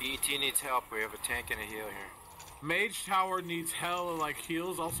 BET needs help. We have a tank and a heal here. Mage Tower needs hell like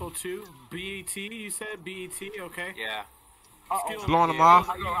heals also too. BET, you said BET, okay? Yeah. Blowing them off.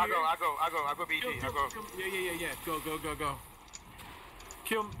 I go BET. Yeah. Go.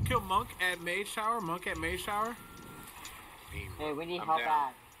 Kill Monk at Mage Tower. Hey, we need help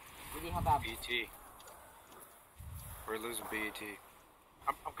out. BET. We're losing BET.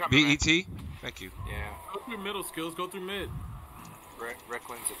 I'm coming. BET. Thank you. Yeah. Go through middle skills. Go through mid.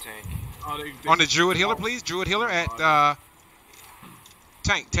 Recklin's a tank. On the Druid healer, please. Druid healer at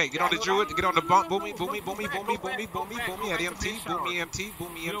tank. Get on the Druid. Get on the bump. Boom me at MT. Boom me MT. You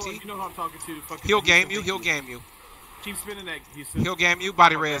know who I'm talking to. He'll game you. Keep spinning that. He'll game you.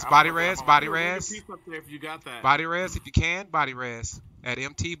 Body res. Up there if you got that. Body res if you can. Body res at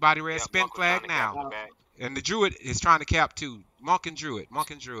MT. Body res. Spin flag now. And the Druid is trying to cap too. Monk and Druid.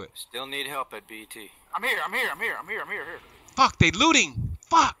 Still need help at BET. I'm here. Fuck, they looting.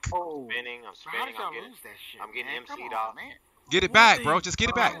 Fuck. I'm spinning. I'm getting MC'd off. Get it back, bro. Just get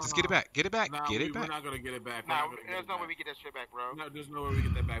it back. Get it back. Nah, we're not gonna get it back. There's no way we get that shit back, bro. No, there's no way we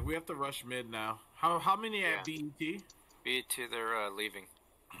get that back. We have to rush mid now. How many at BET? BET, they're leaving.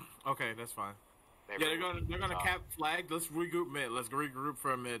 Okay, that's fine. They're gonna cap flag. Let's regroup mid. Let's regroup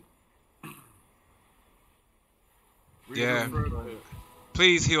for a mid. Yeah.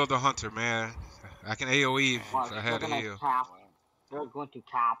 Please heal the Hunter, man. I can AoE if I had to heal. They're going to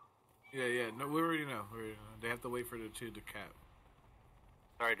cap. Yeah. No, we already know. They have to wait for the two to cap.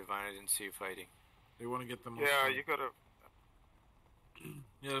 Sorry, Divine, I didn't see you fighting. They want to get them. Yeah, you could have.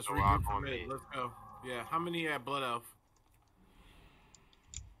 Yeah, let's regroup for mid. Let's go. Yeah, how many at Blood Elf?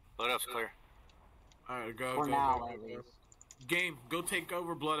 Blood Elf's clear. Alright, go. For now, at least. Game, go take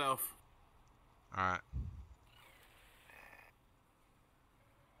over Blood Elf. Alright.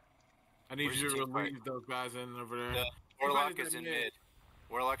 I need you to relieve those guys in over there. The Warlock is in mid.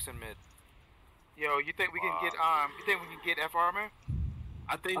 Warlock's in mid. Yo, you think we can get FR, man?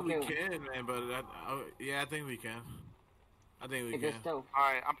 I think we can, man, but I think we can.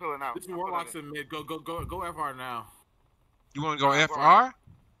 Alright, I'm pulling out. This Warlock's in mid. Go FR now. You want to go FR?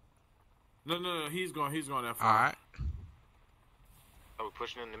 No, he's going FR. Alright. Are we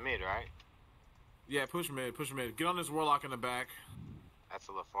pushing in the mid, right? Yeah, push mid. Get on this Warlock in the back. That's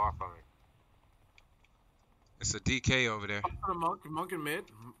a little far from it. It's a DK over there. Talk to the monk in mid.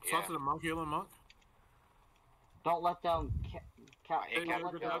 Talk to the monk, healing monk. Don't let them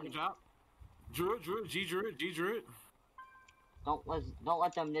Good job. Druid. Don't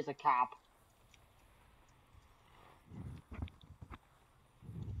let them miss a cap.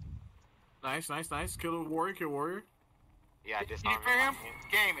 Nice. Kill the warrior. Yeah, I just. Can you fear him?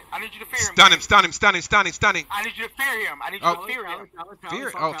 Game it. I need you to fear him. Stun him. I need you to fear him.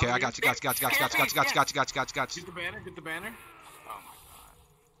 Fear? Okay, I got you. Get the banner. Oh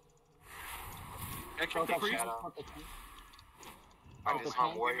my god. The priest.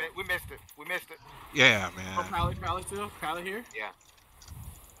 We missed it. Yeah, man. Oh, Pally still? Pally here? Yeah.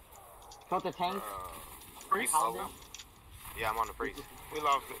 Got the tank. Priest? Yeah, I'm on the priest. We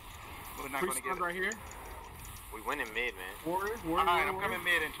lost it. We're not Priest gonna get it. right here. We win in mid, man. Warrior. Alright, I'm coming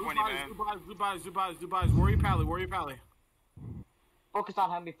mid in 20, man. Zubaz. Warrior Pally. Focus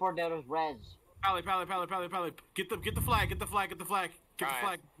on him before there was res. Pally. Get the flag.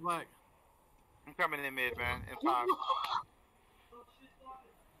 I'm coming in mid, man. In 5.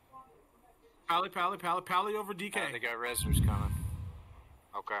 Pally over DK. They got resers coming.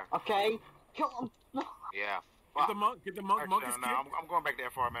 Okay. Kill him. Yeah. Get the monk. Monk is I'm going back to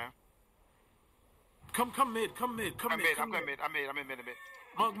FR, man. Come mid. I'm in mid.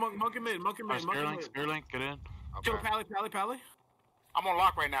 Monk in mid. Spirit link, get in. Kill Pally. I'm on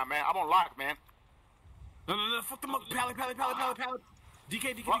lock right now, man. man. No, fuck the monk. Pally.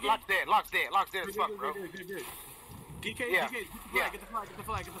 DK. Lock's dead as fuck, bro. Good. DK, Yeah. Get the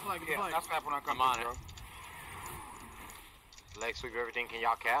flag. Yeah, that's not when I come on, bro. Leg sweep everything. Can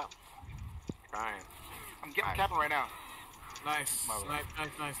y'all cap? Trying. I'm capping right now. Nice.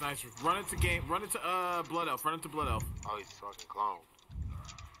 Run into game. Run into Blood Elf. Oh, he's fucking clone.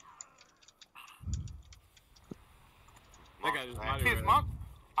 That guy just mighty His red. monk.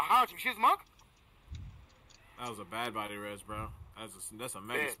 Aha, you see his monk? That was a bad body res, bro. That's a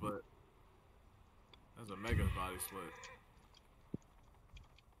mega split. That's a mega body split.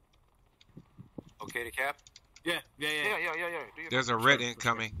 Okay to cap? Yeah. There's a red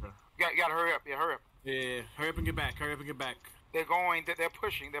incoming. You gotta hurry up. Yeah, hurry up. Yeah. Hurry up and get back. Hurry up and get back. They're going. They're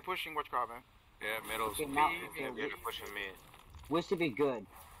pushing. They're pushing. What's called, man? Yeah, middle's Okay, now, they're pushing mid. We should be good.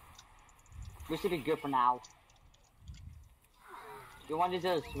 We should be good for now. You want to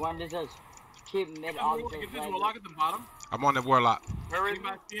just keep mid on the Get this warlock at the bottom. I'm on the warlock. Hurry.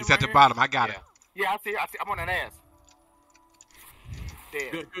 He's at the bottom. I got it. Yeah, I see. I'm on an ass.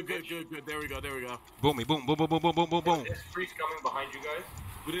 Dead. Good. There we go. Boomy, boom, boom, boom, boom, boom, boom, boom, boom. This priest coming behind you guys.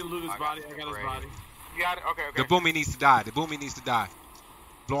 We didn't loot his body. I got his body. You got it? Okay. The boomy needs to die.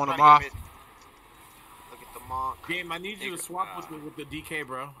 Blowing him off. Look at the monk. Game, I need you to swap with the DK,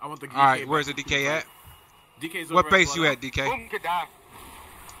 bro. I want the DK. Alright, where's the DK at? DK's what over base you at, DK? Boom could die.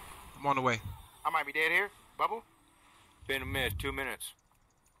 I'm on the way. I might be dead here. Bubble? Been mid, 2 minutes.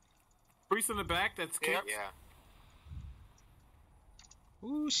 Priest in the back, that's kicked. Yeah.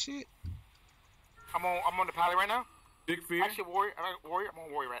 Ooh, shit. I'm on the pally right now. Big fear. Actually, warrior. I'm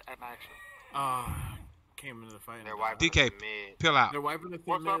on warrior right now, actually. Came into the fight. They're wiping DK, mid. pill out. They're wiping the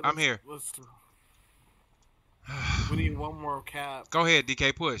What's up? I'm here. We need one more cap. Go ahead,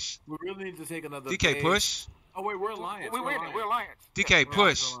 DK, push. We really need to take another DK, base. push. Oh, wait, we're alliance. We're alliance. DK,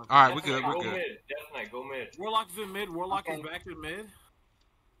 push. Alright, we're good, we're Go good. mid. Death Knight, go mid. Warlock's in mid. Warlock is back in mid.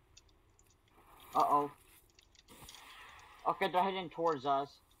 Uh-oh. Okay, they're heading towards us.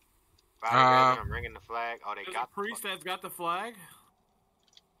 I'm ringing the flag. Oh, they There's got a priest that's got the flag.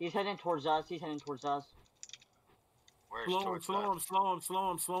 He's heading towards us. Where's Slow him.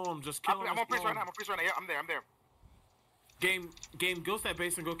 Just kill him. I'm on priest right now. Yeah, I'm there. Game, go to that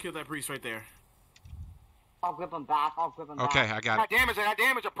base and go kill that priest right there. I'll grip him back. Okay, I got it. I got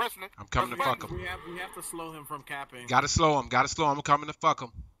damage. I'm pressing it. I'm coming to fuck him. We have to slow him from capping. Gotta slow him. I'm coming to fuck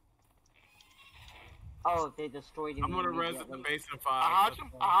him. Oh, they destroyed him. I'm gonna res at the base in 5. I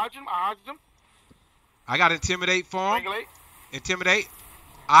hodged him. I got intimidate for him. Regulate. Intimidate.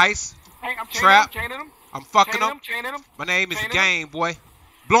 Ice. Hey, I'm Trap. chaining him. I'm fucking him. Chaining him. My name is Chaining Game, boy.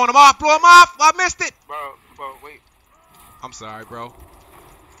 Blowing him off. I missed it. Bro, wait. I'm sorry, bro.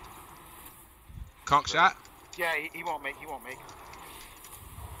 Conk shot. Yeah, he won't make.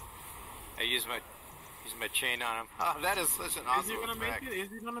 I use my chain on him. Oh, that is such an awesome effect. Is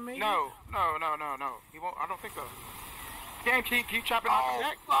he gonna make it? No. He won't. I don't think so. Game, keep chopping off the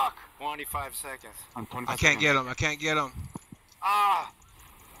deck. Fuck. 25 seconds. I can't get him. Ah.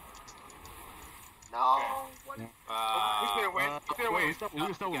 No. We still win.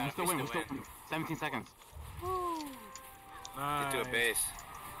 We still win. 17 seconds. Nice. Get to a base.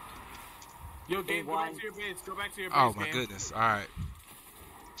 Yo, Game, go back to your base. Oh my Game. goodness. All right.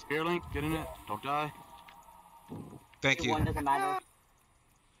 Spearlink, get in it. Don't die. Thank you. One doesn't matter.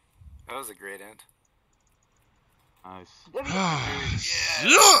 That was a great end. Nice.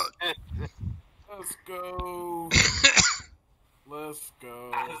 Let's go. Let's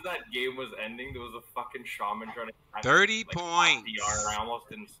go. As that game was ending, there was a fucking shaman trying to 30 points. PR, and I almost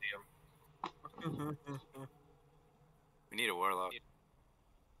didn't see him. We need a warlock.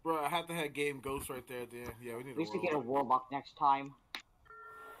 Bro, I have to have Game Ghost right there at the end. Yeah, we need We should get a warlock next time.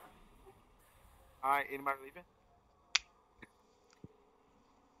 Alright, anybody leaving?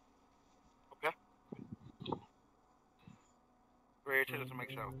 Okay. Great, let's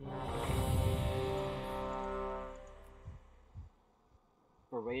make sure.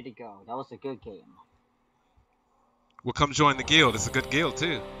 We're ready to go. That was a good game. Well, come join the guild. It's a good guild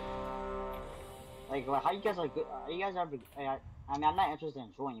too. Like, how you guys are good? You guys are. I mean, I'm not interested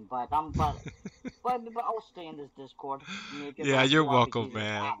in joining, but but I'll stay in this Discord. Yeah, you're welcome,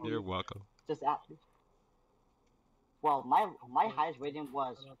 man. You're welcome. Just at. Well, my highest rating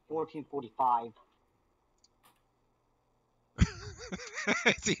was 1445.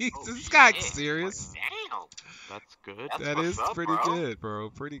 This guy's serious. Damn. That's good. That is pretty good, bro.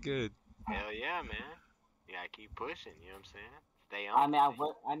 Pretty good. Hell yeah, man. You gotta keep pushing, you know what I'm saying? Stay on.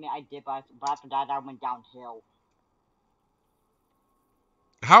 I did, but after that, I went downhill.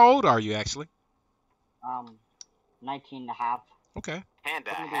 How old are you, actually? 19 and a half. Okay. And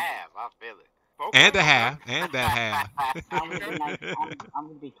a half, I feel it. And a half. And that half. I'm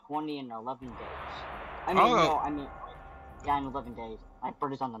gonna be 20 in 11 days. Yeah, in 11 days. My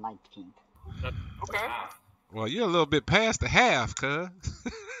birthday's on the 19th. Okay. Well, you're a little bit past the half, cuz.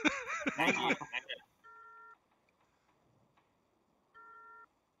 Alright,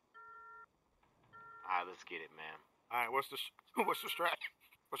 let's get it, man. Alright, what's the strat?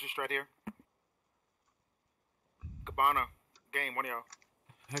 What's your strat here? Cabana, Game, one of y'all.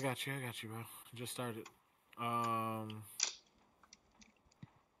 I got you, bro. Just started.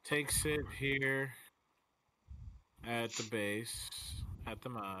 Takes it here at the base, at the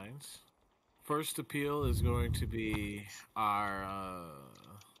mines. First appeal is going to be our,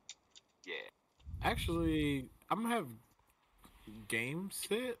 Yeah. Actually, I'm gonna have game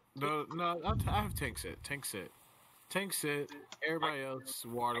sit. No, I have tank sit. Tank sit. Everybody else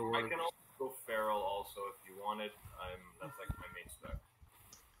waterworks. I can also go feral also if you wanted. That's like my main spec.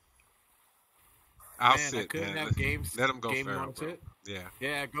 I'll Man, I sit, couldn't man. have games. Let him go game feral, on bro. sit. Yeah.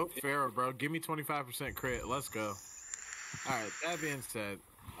 Yeah, go feral, bro. Give me 25% crit. Let's go. All right. That being said,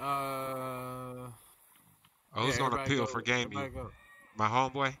 who's yeah, gonna appeal for game you? My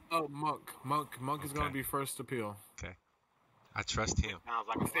homeboy? Oh, Monk is gonna be first appeal. Okay. I trust him. Sounds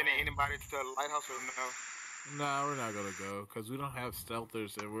like I'm sending anybody to the lighthouse or no? No, we're not gonna go because we don't have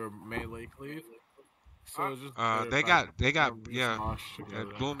stealthers and we're melee cleave. So it's just they got yeah.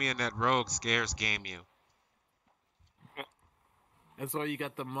 Gloomy and that rogue scares game you. That's why you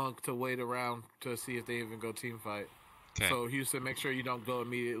got the monk to wait around to see if they even go team fight. Okay. So Houston, make sure you don't go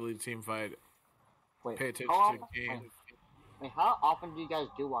immediately to team fight. Wait, pay attention how to the game. Wait, how often do you guys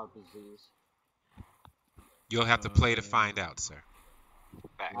do RPGs? You'll have to play to find out, sir.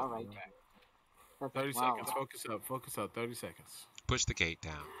 All right. 30 Wow. seconds. Focus up. 30 seconds. Push the gate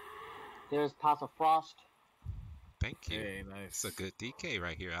down. There's Pass of Frost. Thank you. Hey, nice. It's a good DK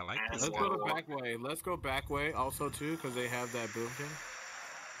right here. I like this. Let's go to back way. Let's go back way also too because they have that boomkin.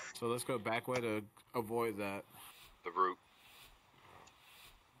 So let's go back way to avoid that. The route.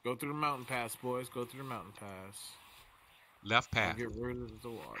 Go through the mountain pass, boys. Go through the mountain pass. Left path. Get rid of the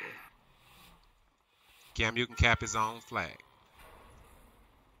water. Cam, you can cap his own flag.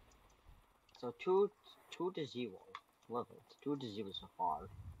 So 2-0. Love it. 2-0 so far.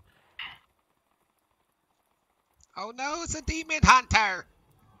 Oh no, it's a demon hunter.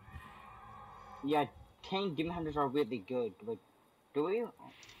 Yeah, tank demon hunters are really good, but do we?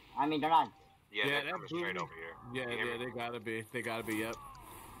 I mean, they're not. Yeah, they're coming straight over here. Yeah, they gotta be. Yep.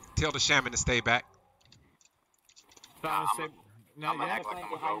 Tell the shaman to stay back. I'm gonna act like I'm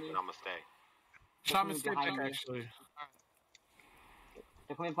gonna go, and I'm gonna stay. Shaman, stay back, actually.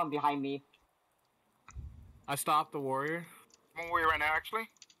 They're coming from behind me. I stopped the warrior. I'm on warrior right now, actually.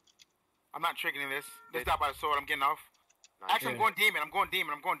 I'm not triggering this. They stopped by the sword. I'm getting off. Actually, Yeah. I'm going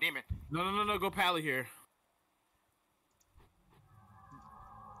demon. No. Go Pally here.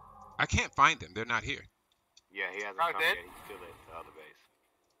 I can't find them. They're not here. Yeah, he hasn't Probably come dead. yet. He's still at the other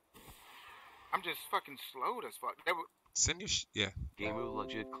base. I'm just fucking slowed as fuck. Send your yeah. Gameu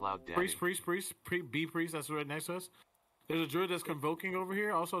legit cloud daddy. Priest. B priest. That's right next to us. There's a druid that's convoking over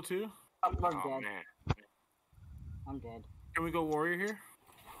here also too. I'm dead. Man. I'm dead. Can we go warrior here?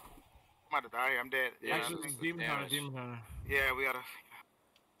 I'm about to die. I'm dead. Yeah, Actually, demon hunter. Yeah, we gotta.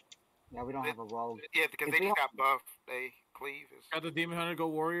 Yeah, we don't have a rogue. Yeah, because If they we just have- got buffed. They cleave. Got the demon hunter. Go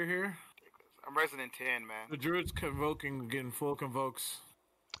warrior here. I'm resident 10, man. The druid's convoking, getting full convokes.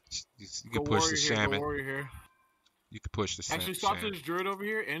 You Go can push warrior the here. Go shaman. warrior here. You can push the Actually, stop shaman. this druid over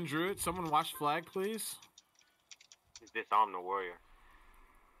here. In druid, someone watch flag, please. Disarm the warrior.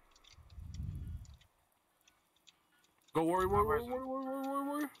 Go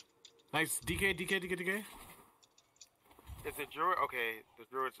warrior. Nice. DK. Is the druid? Okay, the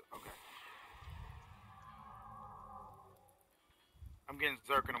druid's okay. I'm getting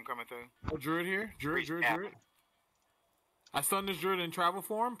Zerk and I'm coming through. Oh, druid here. Druid. I stunned this druid in travel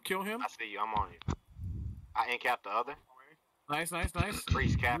form. Kill him. I see you. I'm on you. I incapped the other. Nice.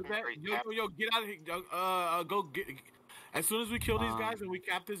 Priest cap. Yo, get out of here. Go get. As soon as we kill these guys and we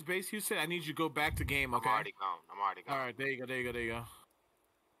cap this base, Houston, I need you to go back to game, okay? I'm already gone. Alright, there you go. The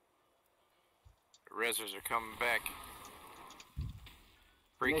Rezzers are coming back.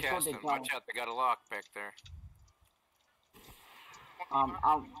 Precast them. Watch out, they got a lock back there. I'll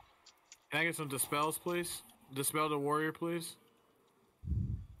Can I get some dispels, please? Dispel the warrior, please.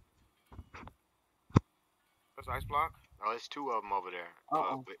 That's ice block. Oh, there's two of them over there.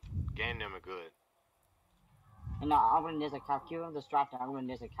 But game them are good. No, I'm gonna miss a cap. Keep him distracted. I'm gonna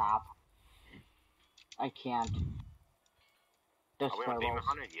miss a cap. I can't. Are we on Demon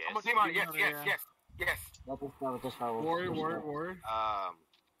Hunter? Yes. I'm a demon hunter. Yes. Warrior.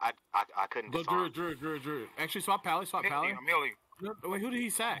 I couldn't Go disarm. Druid. Actually, swap Pally. I'm healing. No, wait, who did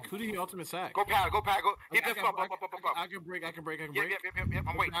he sack? Who did he ultimate sack? Go Pally. Hit this up. I can break. Yep.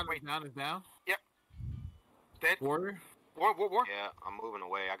 I'm waiting. Is down. Yep. Dead. Warrior. War. Yeah, I'm moving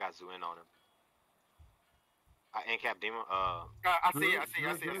away. I got Zoo in on him. I incap Demon. I see it.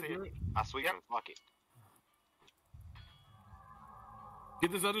 I sweep him. Fuck it.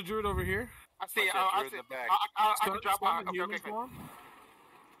 Get this other druid over here. I see it. I can drop out. Okay.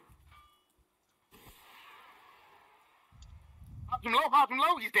 Hop him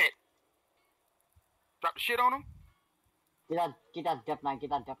low. He's dead. Drop the shit on him. Get that depth 9. Get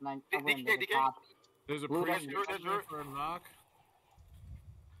that depth 9. DK. There's a Blue, priest that's Drew. for a knock.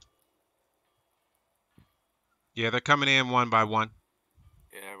 Yeah, they're coming in one by one.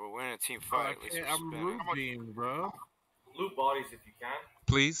 Yeah, but we're in a team fight. At least we're I'm spinning. root beamed, bro. Loot bodies if you can.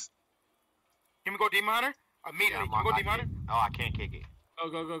 Please. Can we go Demon Hunter? Immediately. Can we go Demon Hunter? Oh, I can't kick it.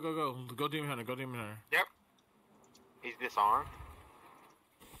 Go. Go Demon Hunter. Yep. He's disarmed.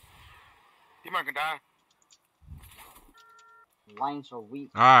 Demon Hunter can die. Lines are weak.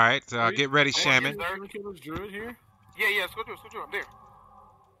 All right, get ready, Shaman. Can we kill this druid here? Yeah, let's go through. I'm there.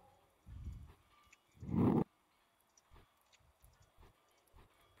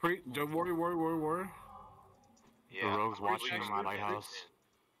 Warrior. Yeah. The rogue's watching my lighthouse.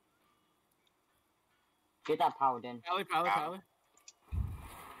 Get that paladin. Pally.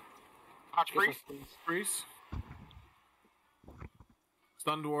 Hotch Priest.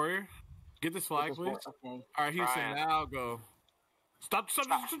 Stunned warrior. Get this flag, please. Okay. Alright, Houston, Ryan. now go. Stop.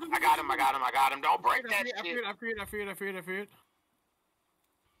 I got him. Don't break that shit. I feared.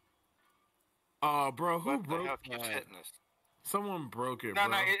 Oh, bro, who What the hell broke keeps that? hitting us? Someone broke it, No,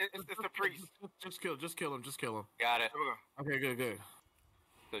 bro. it's the priest. Just kill him. Got it. There we go. Okay, good.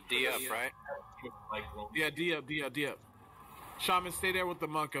 So D up, right? Yeah, D up. Shaman, stay there with the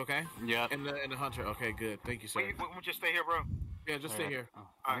monk, okay? Yeah. And the hunter. Okay, good. Thank you, sir. We just stay here, bro. Yeah, just stay here.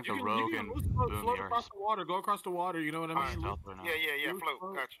 I think the You rogue can and float boom across the water. Go across the water. You know what I mean? stealth right now. Yeah.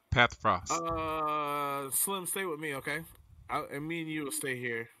 Float. Gotcha. Path Frost. Slim, stay with me, okay? And me and you will stay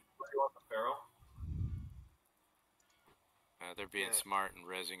here. You want the Pharaoh? They're being smart and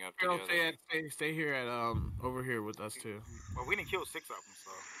rezzing up Girl, together. stay here at over here with us too. Well, we didn't kill 6 of them,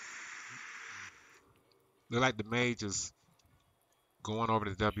 so. Look like the mage is going over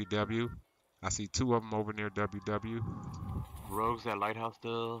to WW. I see 2 of them over near WW. Rogue's at lighthouse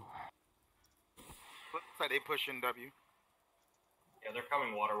still. Looks like they pushing W. Yeah, they're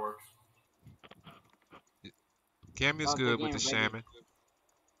coming waterworks. Gameu's good with the shaman.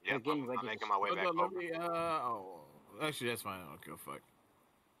 Yep, I'm making my way back over. Actually, that's fine. I don't give a fuck.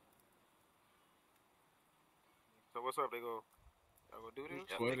 So what's up? They go do this?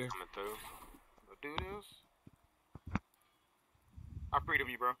 Yep, Waiting. they coming through. Go do this? I freed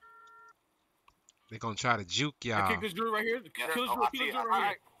you, bro. They're gonna try to juke I y'all. kick this druid right here. Yeah. Kill this Oh, I druid see it. right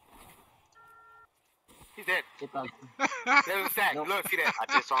Alright. here. He's dead. Get that. There's a stack. Look, see that?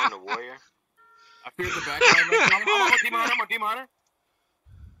 I disarmed the warrior. I feared the back line right I'm on Demon Hunter.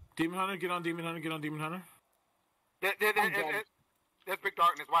 Demon Hunter, get on Demon Hunter. There's big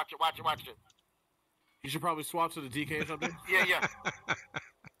darkness. Watch it. You should probably swap to the DK or something. Yeah.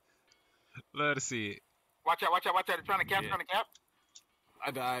 Love to see it. Watch out. They're trying to cap.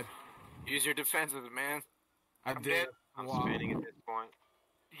 I died. Use your defensive, man. I'm did. dead. I'm Wow. spinning at this point.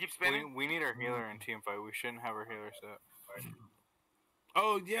 You keep spinning. We need our healer in team fight. We shouldn't have our healer set.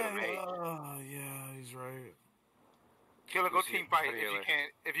 Oh yeah, Kill yeah, he's right. Killer, go team fight Healer.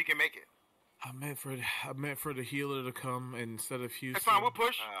 if you can make it. I meant for the healer to come instead of Houston. That's fine. We'll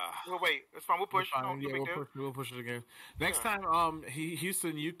push. We'll wait. That's fine. We'll push. Fine. No, Yeah, big deal. we'll push it again. Next time,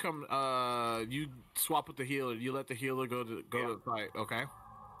 Houston, you come, you swap with the healer. You let the healer go to the fight, okay?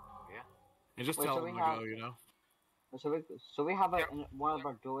 Yeah. And just Wait, tell so him we to have- go, you know. So we have one of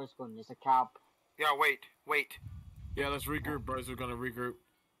our doors going. There's a cap. Yeah, wait. Yeah, let's regroup, bros. We're gonna regroup.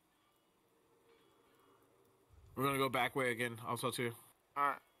 We're gonna go back way again, also too. All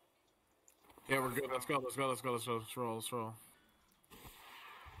right. Yeah, we're good. Let's go. Let's roll.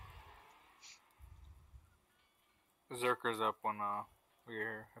 Zerker's up when we're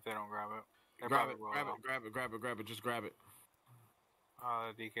here. If they don't grab it, they Grab probably it, will. grab it. Just grab it.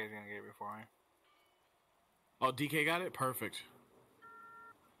 DK's gonna get it before me. Oh, DK got it? Perfect.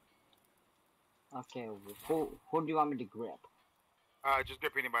 Okay, who do you want me to grip? Just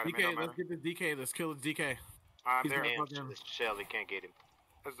grip anybody. DK, man, let's get the DK. Let's kill the DK. He's there. gonna Damn, fucking- this Shelly can't get him.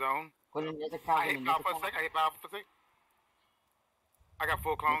 A zone. Put in there's a cap. I hit Bow for a sec. I got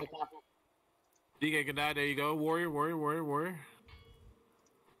full clone. DK can die. There you go. Warrior.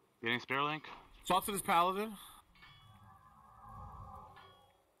 Getting spear link. Swap to this paladin.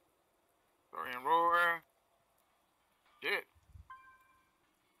 Sorry and roar. Shit.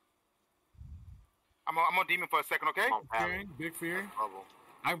 I'm on demon for a second, okay? Come on, Pally. Big fear. Bubble.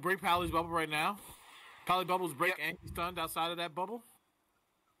 I can break Pally's bubble right now. Pally bubble's break and he's stunned outside of that bubble.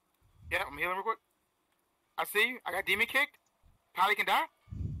 Yeah, I'm healing real quick. I see you. I got demon kicked. Pally can die.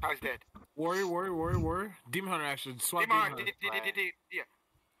 Pally's dead. Warrior. Demon Hunter actually. Swap Demon Hunter. Yeah.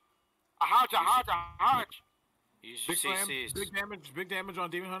 A hodge. Use your Big slam, CCs. big damage on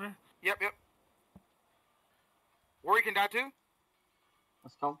Demon Hunter. Yep. Warrior can die too.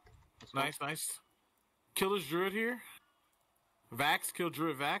 Let's go. Let's go. Nice, nice. Kill his druid here. Vax, kill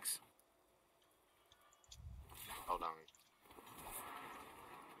druid Vax. Hold on.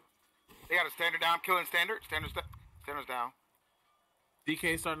 They got a standard down. Killing standard. Standard's down.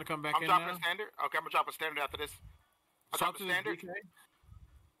 DK starting to come back I'm in dropping now. a standard. Okay, I'm gonna drop a standard after this. I'll drop a standard.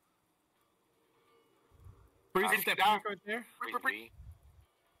 Freeze, I get that down. right there.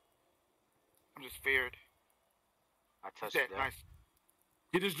 I'm just feared. I touched That's that. it. Nice.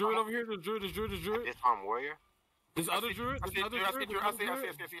 Get this druid over here. This druid. This arm warrior. This other druid. I see it. I see it.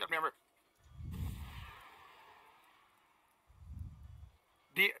 Remember.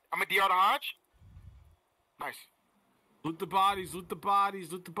 I'm a DR to Hodge. Nice. Loot the bodies. Get the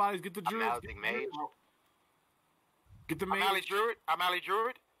druid. I'm Malik Mage. Get the I'm mage. Ally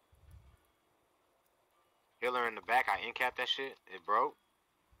Druid. Healer in the back. I incapped that shit. It broke.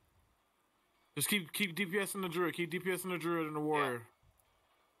 Just keep DPS in the druid. Keep DPS in the druid and the warrior.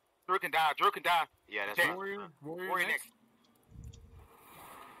 Druid can die. Yeah, that's Okay. right. Warrior next.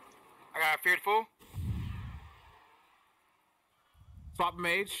 I got a feared full. Swap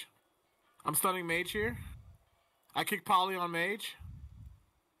mage. I'm stunning mage here. I kick poly on mage.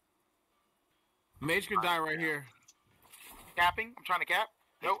 Mage can die right here. Capping. I'm trying to cap.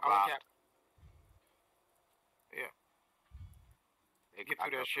 Nope, I won't cap. Yeah. Get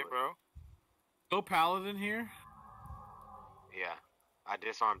through that shit, bro. Go paladin here. Yeah. I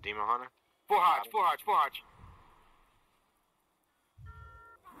disarmed Demon Hunter. Full Hodge.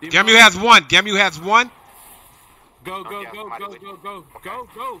 Gameu has one. Gameu has one. Go.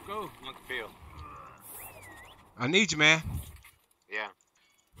 Monk field. I need you, man. Yeah.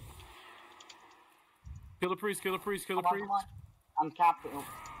 Kill the priest. Come on. I'm capping. I'm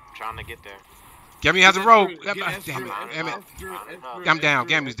trying to get there. Gameu has a rogue. Get Damn S druid, it. I'm down.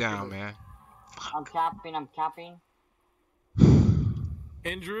 Gameu's down, man. I'm capping.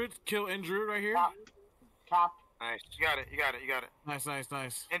 Indruid. Kill Indruid right here. Cap. Nice. You got it. Nice.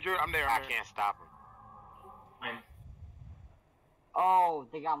 Indruid, I'm there. I can't stop him. Oh,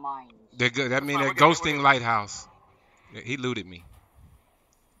 they got mines. They're good. That means they're We're good. ghosting Lighthouse. Yeah, he looted me.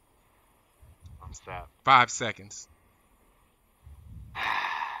 I'm stopped. 5 seconds.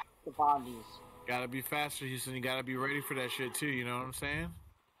 The bodies. Gotta be faster, Houston. You gotta be ready for that shit too. You know what I'm saying?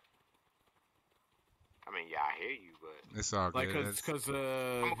 I mean, yeah, I hear you, but It's all Like, good. cause I'm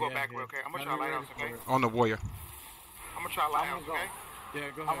gonna go back real quick. I'm gonna try Lighthouse, okay? On the warrior. I'm gonna try Lighthouse, okay? Yeah,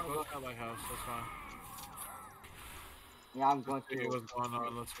 go ahead. Go try Lighthouse. That's fine. Yeah, I'm going See to. what's going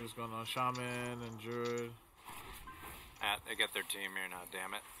on. Let's see what's going on. Shaman and Druid. they got their team here now,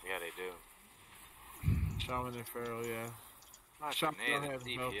 damn it. Yeah, they do. Shaman and Pharaoh, yeah. Not Shaman, go native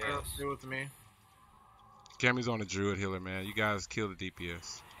ahead. No, Pharaoh, stay with me. Gameu's on the druid healer, man. You guys kill the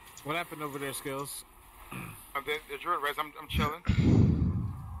DPS. What happened over there, Skills? The Druid res, I'm chilling.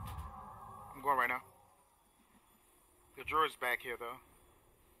 I'm going right now. The Druid's back here, though.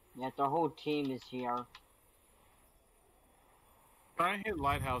 Yeah, the whole team is here. Try and hit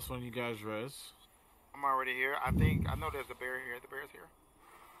Lighthouse when you guys res. I'm already here. I know there's a bear here. The bear's here.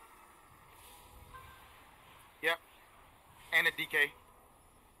 Yep. And a DK.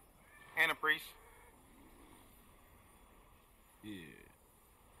 And a priest. Yeah.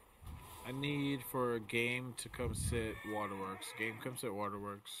 I need for Game to come sit Waterworks. Game, come sit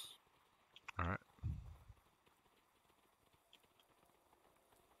Waterworks. Alright.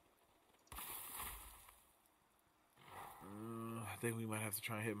 I think we might have to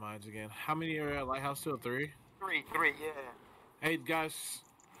try and hit mines again. How many are at Lighthouse still? 3? 3, yeah. Hey, guys.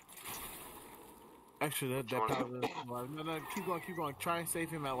 Actually, that paladin. No, keep going. Try and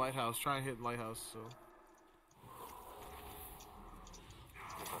save him at Lighthouse. Try and hit Lighthouse. So.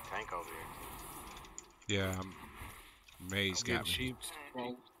 There's a tank over here. Yeah, Mage got me. Cheap.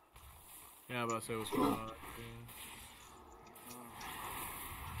 Yeah, I'm about to say what's going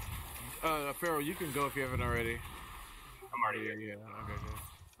on. Pharaoh, you can go if you haven't already. I'm already here. Yeah, okay,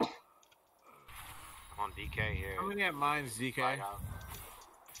 good. I'm on DK here. How many at mines, DK?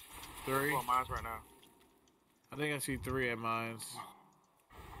 3? I'm on mines right now. I think I see 3 at mines.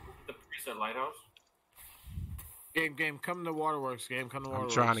 The priest at Lighthouse? Game, come to Waterworks. Game, come to I'm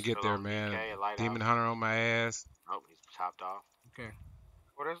Waterworks. trying to get there, man. DK, Demon Hunter on my ass. Oh, he's chopped off. Okay.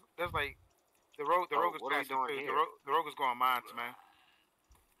 Well, there's like the rogue is what are we passing doing too. here? The rogue is going mines, man.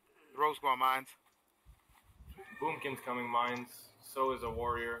 The rogue's going mines. Boomkin's coming mines. So is a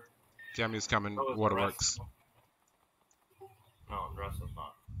warrior. Gameu's coming So is Waterworks. Dress. No, Dress is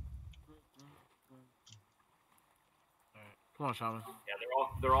not. Come on, Shaman. Yeah,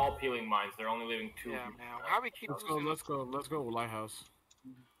 they're all peeling mines. They're only leaving 2. Yeah, man. How we keep Let's go with Lighthouse.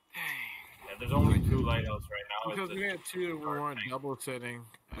 Yeah, There's only 2 lighthouses right now. Because we had 2 and we weren't double sitting.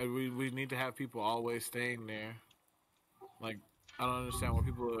 We need to have people always staying there. Like, I don't understand why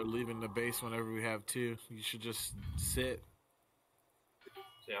people are leaving the base whenever we have 2. You should just sit.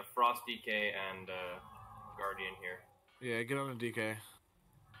 So yeah, Frost, DK, and Guardian here. Yeah, get on the DK.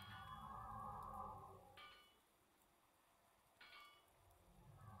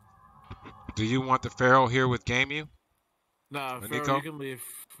 Do you want the Pharaoh here with Gameu? Nah, Pharaoh, Nico? you can leave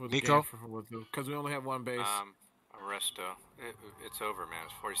with Nico? because we only have 1 base. Resto. It's over, man.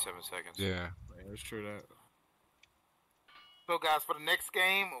 It's 47 seconds. Yeah. It's true that. So guys, for the next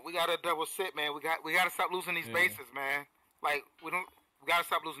game, we gotta double sit, man. We gotta stop losing these bases, man. Like we gotta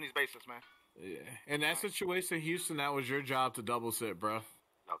stop losing these bases, man. Yeah. In that situation, Houston, that was your job to double sit, bro.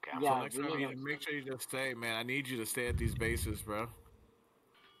 Okay. Yeah, so next time, make sure you just stay, man. I need you to stay at these bases, bro.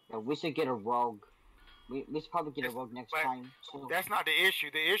 Yeah, we should get a rogue. We should probably get a rogue next time. Too. That's not the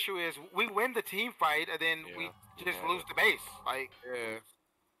issue. The issue is we win the team fight and then we just lose the base. Like,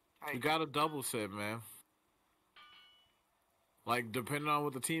 you gotta double sit, man. Like, depending on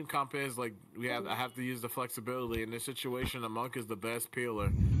what the team comp is, like I have to use the flexibility. In this situation, the monk is the best peeler.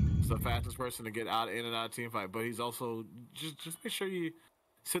 He's the fastest person to get in and out of team fight. But he's also just make sure you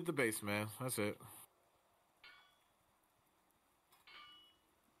sit the base, man. That's it.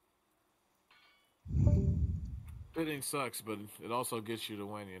 Fitting sucks, but it also gets you to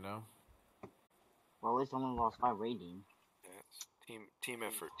win, you know? Well, at least I only lost 5 rating. Yeah, it's team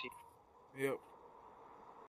effort. Yep.